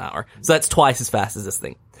 miles an hour. So that's twice as fast as this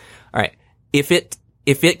thing. All right. If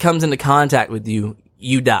it comes into contact with you,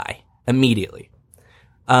 you die immediately.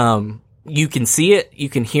 You can see it, you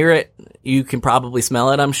can hear it, you can probably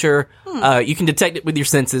smell it, I'm sure. You can detect it with your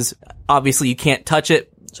senses. Obviously, you can't touch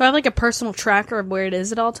it. So I have like a personal tracker of where it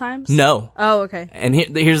is at all times? No. Oh, okay. And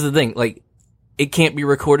here's the thing, like, it can't be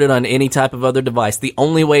recorded on any type of other device. The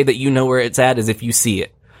only way that you know where it's at is if you see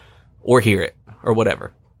it, or hear it, or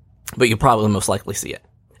whatever. But you'll probably most likely see it.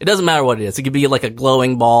 It doesn't matter what it is. It could be like a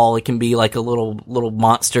glowing ball. It can be like a little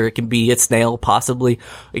monster. It can be a snail, possibly.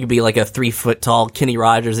 It could be like a 3-foot tall Kenny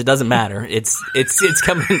Rogers. It doesn't matter. It's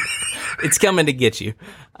coming. It's coming to get you.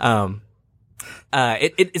 It's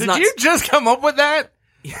Did not. you just come up with that?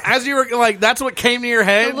 As you were like, that's what came to your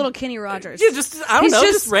head? A little Kenny Rogers. Yeah, I don't know,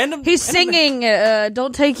 just random. He's singing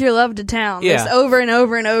Don't Take Your Love to Town. Yeah. Just over and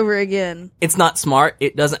over and over again. It's not smart.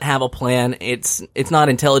 It doesn't have a plan. It's not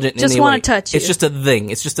intelligent in Just any way. wanna touch you. It's just a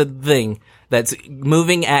thing. It's just a thing that's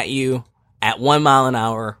moving at you at 1 mile an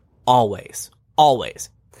hour always.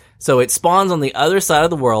 Always. So it spawns on the other side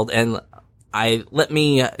of the world, and let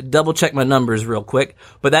me double check my numbers real quick,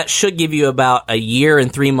 but that should give you about a year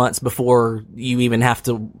and 3 months before you even have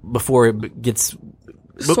to, before it gets,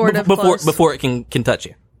 Sort of close. before it can touch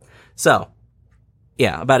you. So,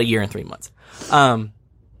 yeah, about a year and 3 months.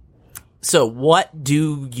 So what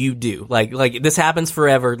do you do? Like this happens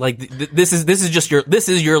forever. Like this is just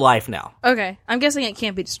your life now. Okay. I'm guessing it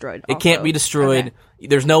can't be destroyed. It can't be destroyed. Okay.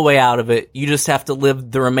 There's no way out of it. You just have to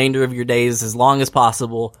live the remainder of your days as long as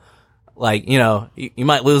possible. Like, you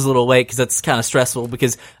might lose a little weight because that's kind of stressful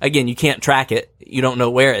because, again, you can't track it. You don't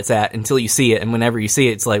know where it's at until you see it. And whenever you see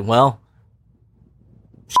it, it's like, well.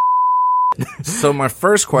 So my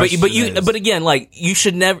first question But again, like, you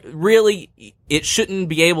should never, really, it shouldn't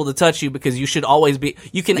be able to touch you because you should always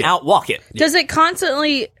you can outwalk it. Does it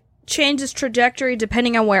constantly change its trajectory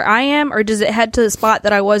depending on where I am, or does it head to the spot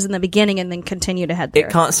that I was in the beginning and then continue to head there?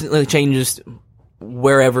 It constantly changes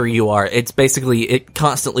wherever you are. It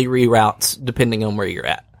constantly reroutes depending on where you're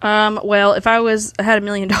at. Well, if I had $1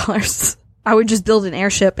 million, I would just build an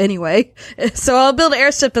airship anyway. So I'll build an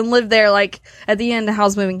airship and live there, like, at the end of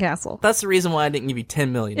Howl's Moving Castle. That's the reason why I didn't give you $10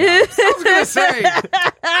 million. I was gonna say, I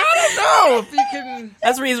don't know if you can.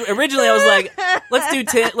 That's the reason. Originally, I was like, let's do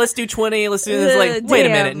 10, let's do 20, let's do this. Like, wait a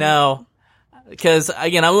Damn. minute, no. Because,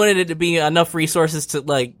 again, I wanted it to be enough resources to,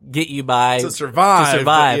 like, get you by. To survive.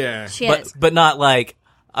 But Yeah. Shit. But not like,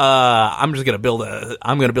 I'm just gonna build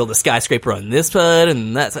a skyscraper on this pud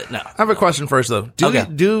and that's it. No. I have a question first though. Okay.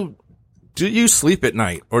 Do you sleep at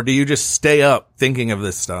night or do you just stay up thinking of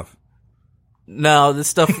this stuff? No, this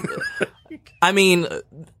stuff, I mean,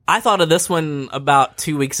 I thought of this one about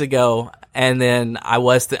 2 weeks ago, and then I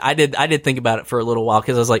did think about it for a little while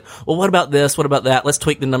because I was like, well, what about this? What about that? Let's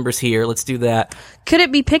tweak the numbers here. Let's do that. Could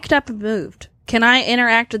it be picked up and moved? Can I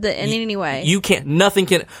interact with it in any way? You can't. Nothing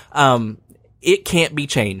can. It can't be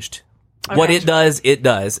changed. Okay. What it does,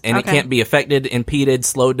 and it Okay. can't be affected, impeded,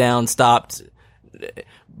 slowed down, stopped,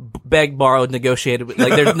 begged, borrowed, negotiated with.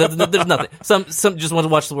 Like there's nothing. Some just want to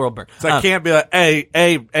watch the world burn. So I can't be like,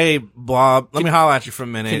 hey, Blob, let me holler at you for a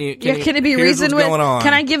minute. Can it be here's reasoned what's with? going on.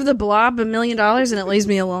 Can I give the blob $1 million and it leaves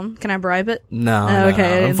me alone? Can I bribe it? No, Oh, okay, I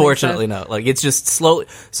didn't think unfortunately, so. no. Like it's just slow.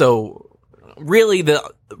 So really, the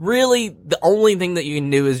only thing that you can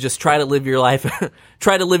do is just try to live your life,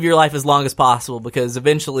 as long as possible because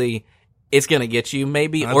eventually it's gonna get you.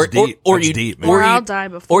 Maybe That's or deep. or That's you deep, man. Or you- I'll die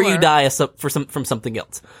before. or you die from something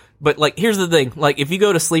else. But like, here's the thing: like, if you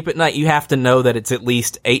go to sleep at night, you have to know that it's at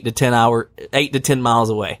least 8 to 10 miles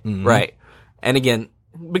away, Mm-hmm. right? And again,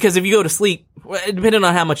 because if you go to sleep, depending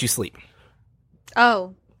on how much you sleep,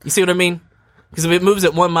 Oh. you see what I mean? Because if it moves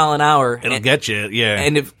at 1 mile an hour, It'll get you, yeah.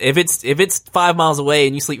 and if it's 5 miles away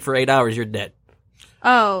and you sleep for 8 hours, you're dead.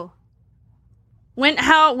 Oh. When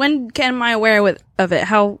am I aware of it?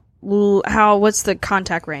 How what's the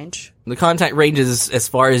contact range? The contact range is as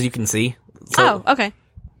far as you can see. So, okay.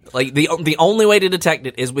 Like the only way to detect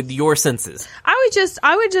it is with your senses. I would just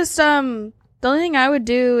the only thing I would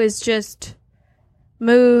do is just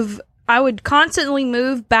move. I would constantly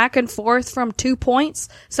move back and forth from 2 points.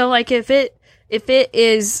 So like if it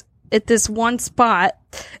is at this one spot,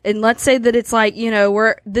 and let's say that it's like,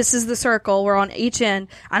 this is the circle, we're on each end,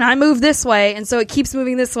 and I move this way, and so it keeps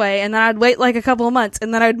moving this way, and then I'd wait like a couple of months,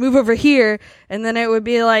 and then I'd move over here, and then it would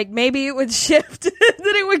be like, maybe it would shift, then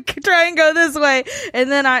it would try and go this way,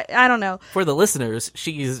 and then I don't know. For the listeners,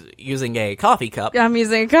 she's using a coffee cup. I'm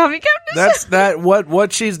using a coffee cup.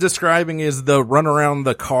 What she's describing is the run around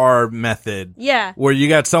the car method. Yeah. Where you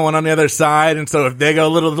got someone on the other side, and so if they go a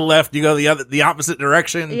little to the left, you go the opposite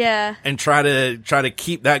direction. Yeah. And try to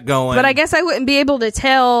keep that going. But I guess I wouldn't be able to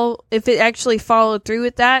tell if it actually followed through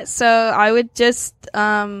with that, so I would just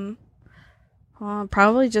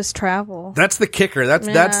probably just travel. That's the kicker. That's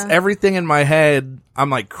everything in my head. I'm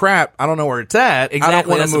like, crap, I don't know where it's at. Exactly, I don't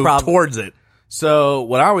want that's to the move problem. towards it. So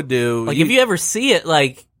what I would do, Like if you ever see it,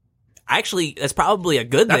 like actually that's probably a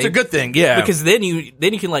good thing. that's a good thing, yeah. Because then you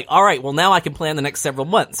can like, all right, well now I can plan the next several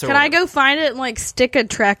months. Can I go find it and like stick a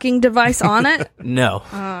tracking device on it?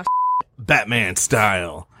 No. Batman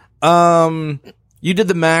style. You did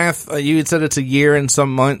the math. You had said it's a year and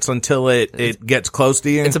some months until it gets close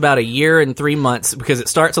to you. It's about a year and 3 months because it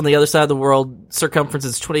starts on the other side of the world. Circumference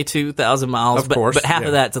is 22,000 miles, Of course, but half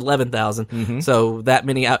of that's 11,000. So that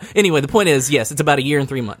many out. Anyway, the point is, yes, it's about a year and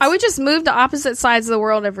 3 months. I would just move to opposite sides of the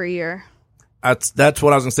world every year. That's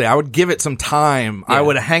what I was gonna say. I would give it some time. Yeah. I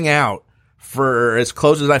would hang out for as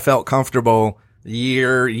close as I felt comfortable,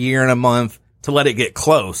 year and a month, to let it get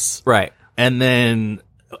close. Right. And then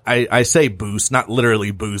I say boost, not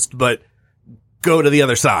literally boost, but go to the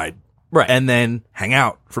other side. Right. And then hang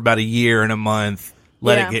out for about a year and a month,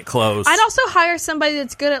 let it get close. I'd also hire somebody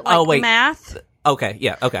that's good at math. Okay,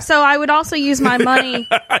 yeah, okay. So I would also use my money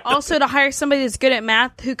also to hire somebody that's good at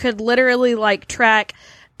math who could literally like track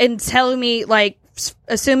and tell me like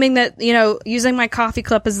assuming that, using my coffee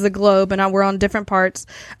cup as the globe and we're on different parts,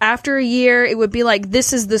 after a year, it would be like,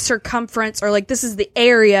 this is the circumference or like, this is the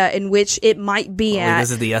area in which it might be at.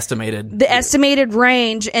 This is the estimated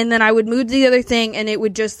range. And then I would move to the other thing and it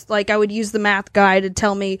would just like, I would use the math guy to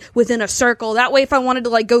tell me within a circle. That way, if I wanted to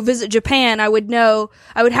like go visit Japan, I would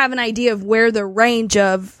have an idea of where the range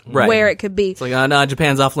of where it could be. It's like, no,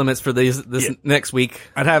 Japan's off limits for this next week.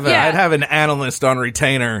 I'd have an analyst on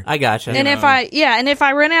retainer. I gotcha. And if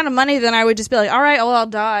I ran out of money, then I would just be like, all right, I'll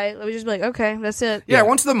die. I would just be like, okay, that's it. Yeah,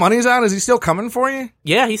 once the money's out, is he still coming for you?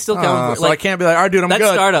 Yeah, he's still coming. So I can't be like, all right, dude, I'm good.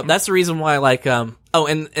 That's startup. That's the reason why, like, and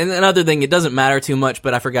another thing, it doesn't matter too much,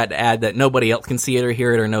 but I forgot to add that nobody else can see it or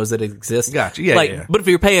hear it or knows that it exists. Gotcha. Yeah, yeah. But if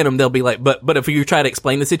you're paying them, they'll be like, but if you try to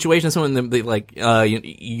explain the situation to someone, they'll be like,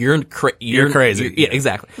 you're crazy. Yeah,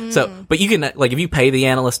 exactly. So, but you can, like, if you pay the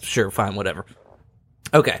analyst, sure, fine, whatever.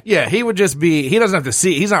 Okay. Yeah, he would just be, he doesn't have to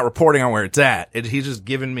see, he's not reporting on where it's at. He's just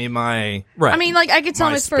giving me my... Right. I mean, like, I could tell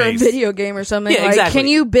him it's for a video game or something. Yeah, like, exactly. can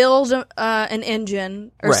you build an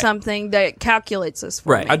engine or something that calculates this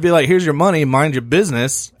for me? I'd be like, here's your money, mind your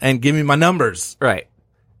business, and give me my numbers. Right.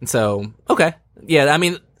 And so, okay. Yeah, I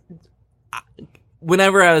mean,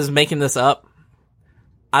 whenever I was making this up,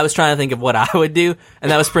 I was trying to think of what I would do,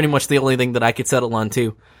 and that was pretty much the only thing that I could settle on,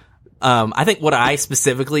 too. I think what I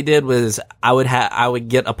specifically did was I would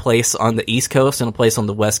get a place on the East Coast and a place on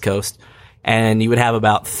the West Coast, and you would have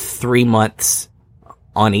about 3 months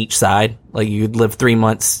on each side. Like you'd live 3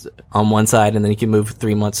 months on one side, and then you can move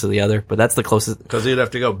 3 months to the other. But that's the closest. Because you'd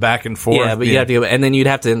have to go back and forth. Yeah, but you have to go, and then you'd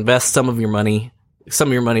have to invest some of your money. Some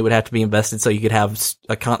of your money would have to be invested so you could have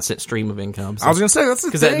a constant stream of income. So, I was going to say, that's the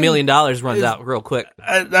thing. Because that $1 million runs out real quick.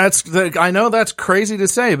 I know that's crazy to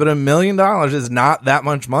say, but $1 million is not that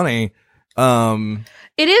much money.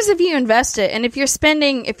 It is if you invest it. And if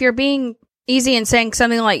you're being easy and saying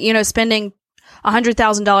something like, spending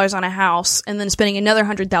 $100,000 on a house and then spending another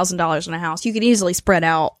 $100,000 on a house, you could easily spread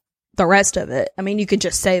out the rest of it. I mean, you could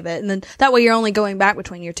just save it. And then that way you're only going back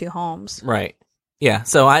between your two homes. Right. Yeah,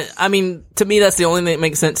 so I mean, to me, that's the only thing that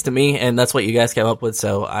makes sense to me, and that's what you guys came up with,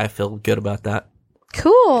 so I feel good about that.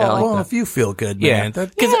 Cool. Yeah, I like well, that. if you feel good, Yeah. man.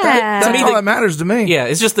 That's Yeah. all that matters to me. Yeah,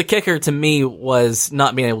 it's just the kicker to me was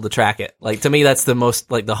not being able to track it. Like, to me, that's the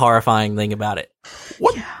most, like, the horrifying thing about it.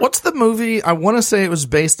 What's the movie? I want to say it was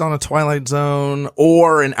based on a Twilight Zone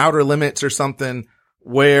or an Outer Limits or something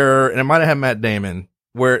where, and it might have had Matt Damon,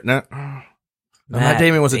 where, Matt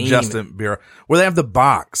Damon was a Justin Bureau, where they have the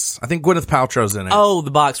box. I think Gwyneth Paltrow's in it. Oh,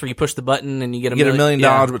 the box where you push the button and you get $1 million,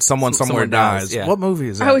 yeah. but someone somewhere dies. Yeah. What movie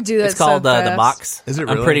is that? I would do that. It's called so The Box. Is it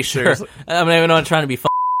really? I'm pretty sure. Seriously? I'm not even trying to be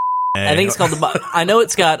I think it's called the box. I know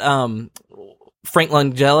it's got Frank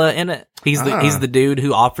Langella in it. He's the dude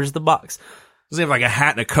who offers the box. Does he have like a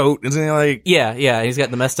hat and a coat? Isn't he like? Yeah. He's got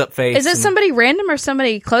the messed up face. Is it somebody random or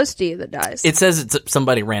somebody close to you that dies? It says it's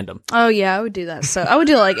somebody random. Oh yeah, I would do that. So I would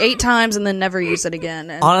do it like 8 times and then never use it again.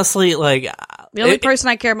 And Honestly, like the only person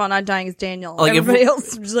I care about not dying is Daniel. Like, Everybody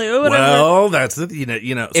else is just like, oh, whatever. Well, that's it. You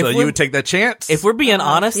know. So you would take that chance. if we're being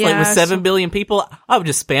honest, like with yeah, 7 billion people, I would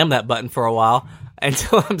just spam that button for a while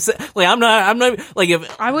until I'm not like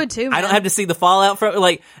if I would too. Man. I don't have to see the fallout from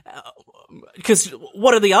like because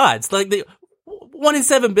what are the odds? Like 1 in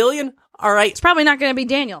 7 billion. All right, It's probably not going to be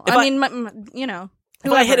Daniel. I mean, you know,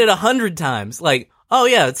 if I hit it 100 times, like, oh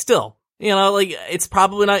yeah, it's still, you know, like it's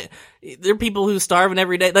probably not. There are people who starving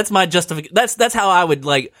every day. That's my justification. That's how I would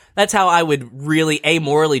like. That's how I would really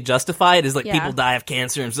amorally justify it. Is like people die of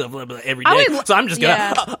cancer and stuff every day. So I'm just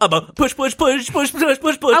gonna push. I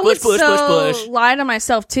I would so lie to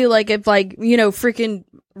myself too. Like if like you know freaking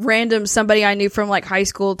random somebody I knew from like high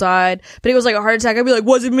school died, but it was like a heart attack. I'd be like,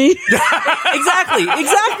 was it me? exactly.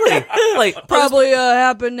 Like Probably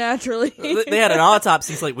happened naturally. they had an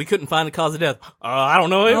autopsy. It's like we couldn't find the cause of death. I don't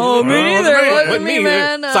know. Oh, me neither. It wasn't me,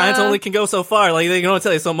 man. Science only can go so far. Like they can only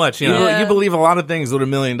tell you so much. You know. Yeah. You believe a lot of things with $1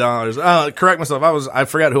 million. Correct myself. I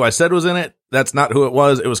forgot who I said was in it. That's not who it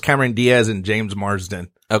was. It was Cameron Diaz and James Marsden.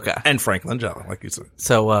 Okay. And Frank Langella, like you said.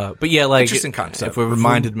 So, but yeah, like Interesting concept. If we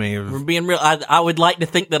reminded me of. We're being real. I would like to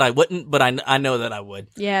think that I wouldn't, but I know that I would.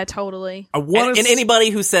 Yeah, totally. And anybody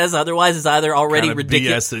who says otherwise is either already Kinda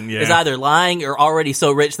ridiculous, BSing, yeah. is either lying or already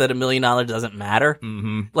so rich that $1 million doesn't matter.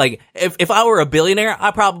 Mm-hmm. Like, if I were a billionaire,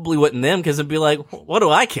 I probably wouldn't then because it'd be like, what do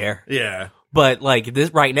I care? Yeah. But like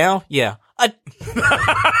this right now, yeah. I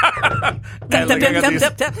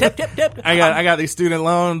got these student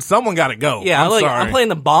loans. Someone got to go. Yeah, I'm sorry. I'm playing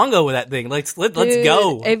the bongo with that thing. Let's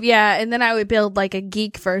go. And then I would build like a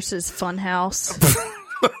geek versus fun house.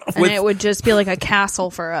 And it would just be like a castle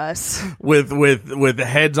for us. with the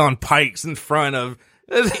heads on pikes in front of.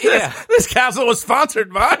 This castle was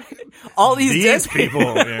sponsored by all these people.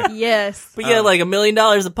 Yeah. Yes. But yeah, like $1 million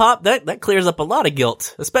a pop, that clears up a lot of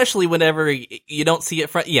guilt, especially whenever you don't see it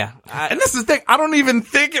front. Yeah. And this is the thing. I don't even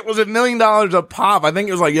think it was $1 million a pop. I think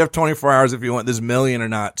it was like you have 24 hours if you want this million or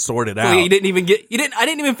not sorted out. I didn't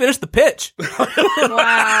even finish the pitch.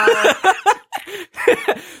 Wow.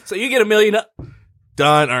 So you get $1 million.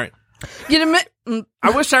 Done. All right. I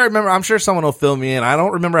wish I remember. I'm sure someone will fill me in. I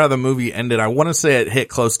don't remember how the movie ended. I want to say it hit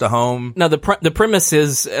close to home. No, the premise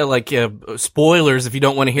is spoilers if you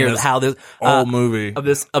don't want to hear how this old movie of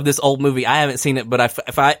this old movie. I haven't seen it, but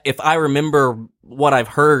if I remember what I've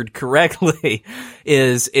heard correctly,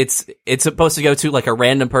 is it's supposed to go to like a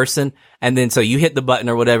random person, and then so you hit the button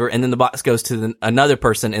or whatever, and then the box goes to another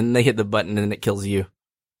person, and they hit the button, and it kills you.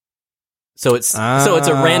 So it's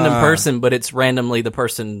a random person, but it's randomly the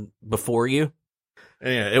person before you.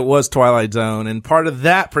 Yeah, it was Twilight Zone, and part of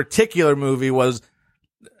that particular movie was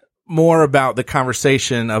more about the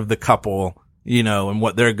conversation of the couple, you know, and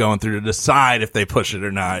what they're going through to decide if they push it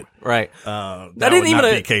or not. Right. That would not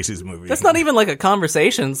be Casey's movie. That's not even like a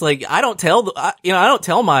conversation. It's like I don't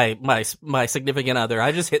tell my significant other.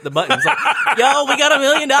 I just hit the button. It's like, yo, we got $1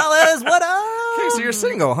 million. What up? Casey, you're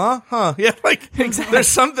single, huh? Huh? Yeah, like exactly. There's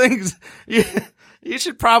some things you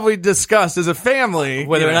should probably discuss as a family.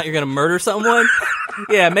 Whether or not you're going to murder someone.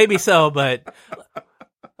 Yeah, maybe so, but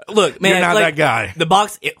look, man, you're not that guy. The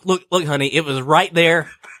box, look, honey, it was right there.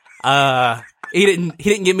 He didn't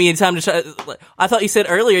give me any time to try. I thought you said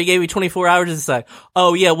earlier he gave me 24 hours to decide.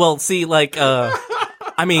 Oh yeah, well, see, like,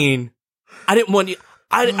 I mean, I didn't want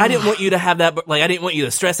you to have that, but like, I didn't want you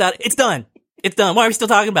to stress out. It's done. Why are we still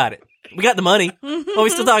talking about it? We got the money. Why are we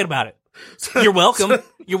still talking about it? You're welcome.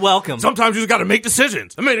 You're welcome. Sometimes you just got to make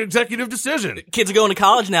decisions. I made an executive decision. Kids are going to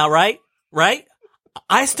college now, right? Right?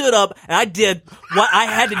 I stood up and I did what I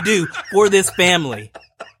had to do for this family.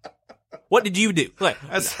 What did you do? Look,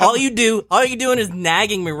 all you're doing is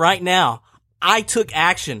nagging me right now. I took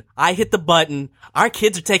action. I hit the button. Our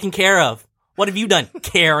kids are taken care of. What have you done,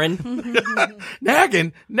 Karen?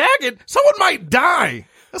 Nagging. Someone might die.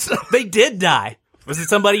 They did die. Was it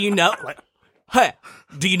somebody you know? Hey,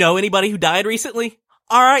 do you know anybody who died recently?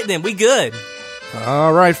 All right, then. We good.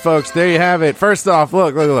 All right, folks. There you have it. First off,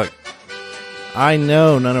 look. I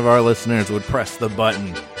know none of our listeners would press the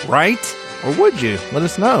button, right? Or would you? Let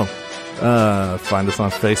us know. Find us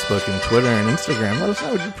on Facebook and Twitter and Instagram. Let us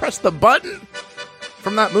know. Would you press the button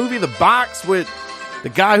from that movie, The Box, with the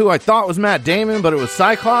guy who I thought was Matt Damon, but it was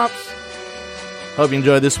Cyclops? Hope you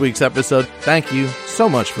enjoyed this week's episode. Thank you so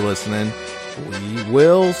much for listening. We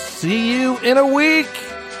will see you in a week.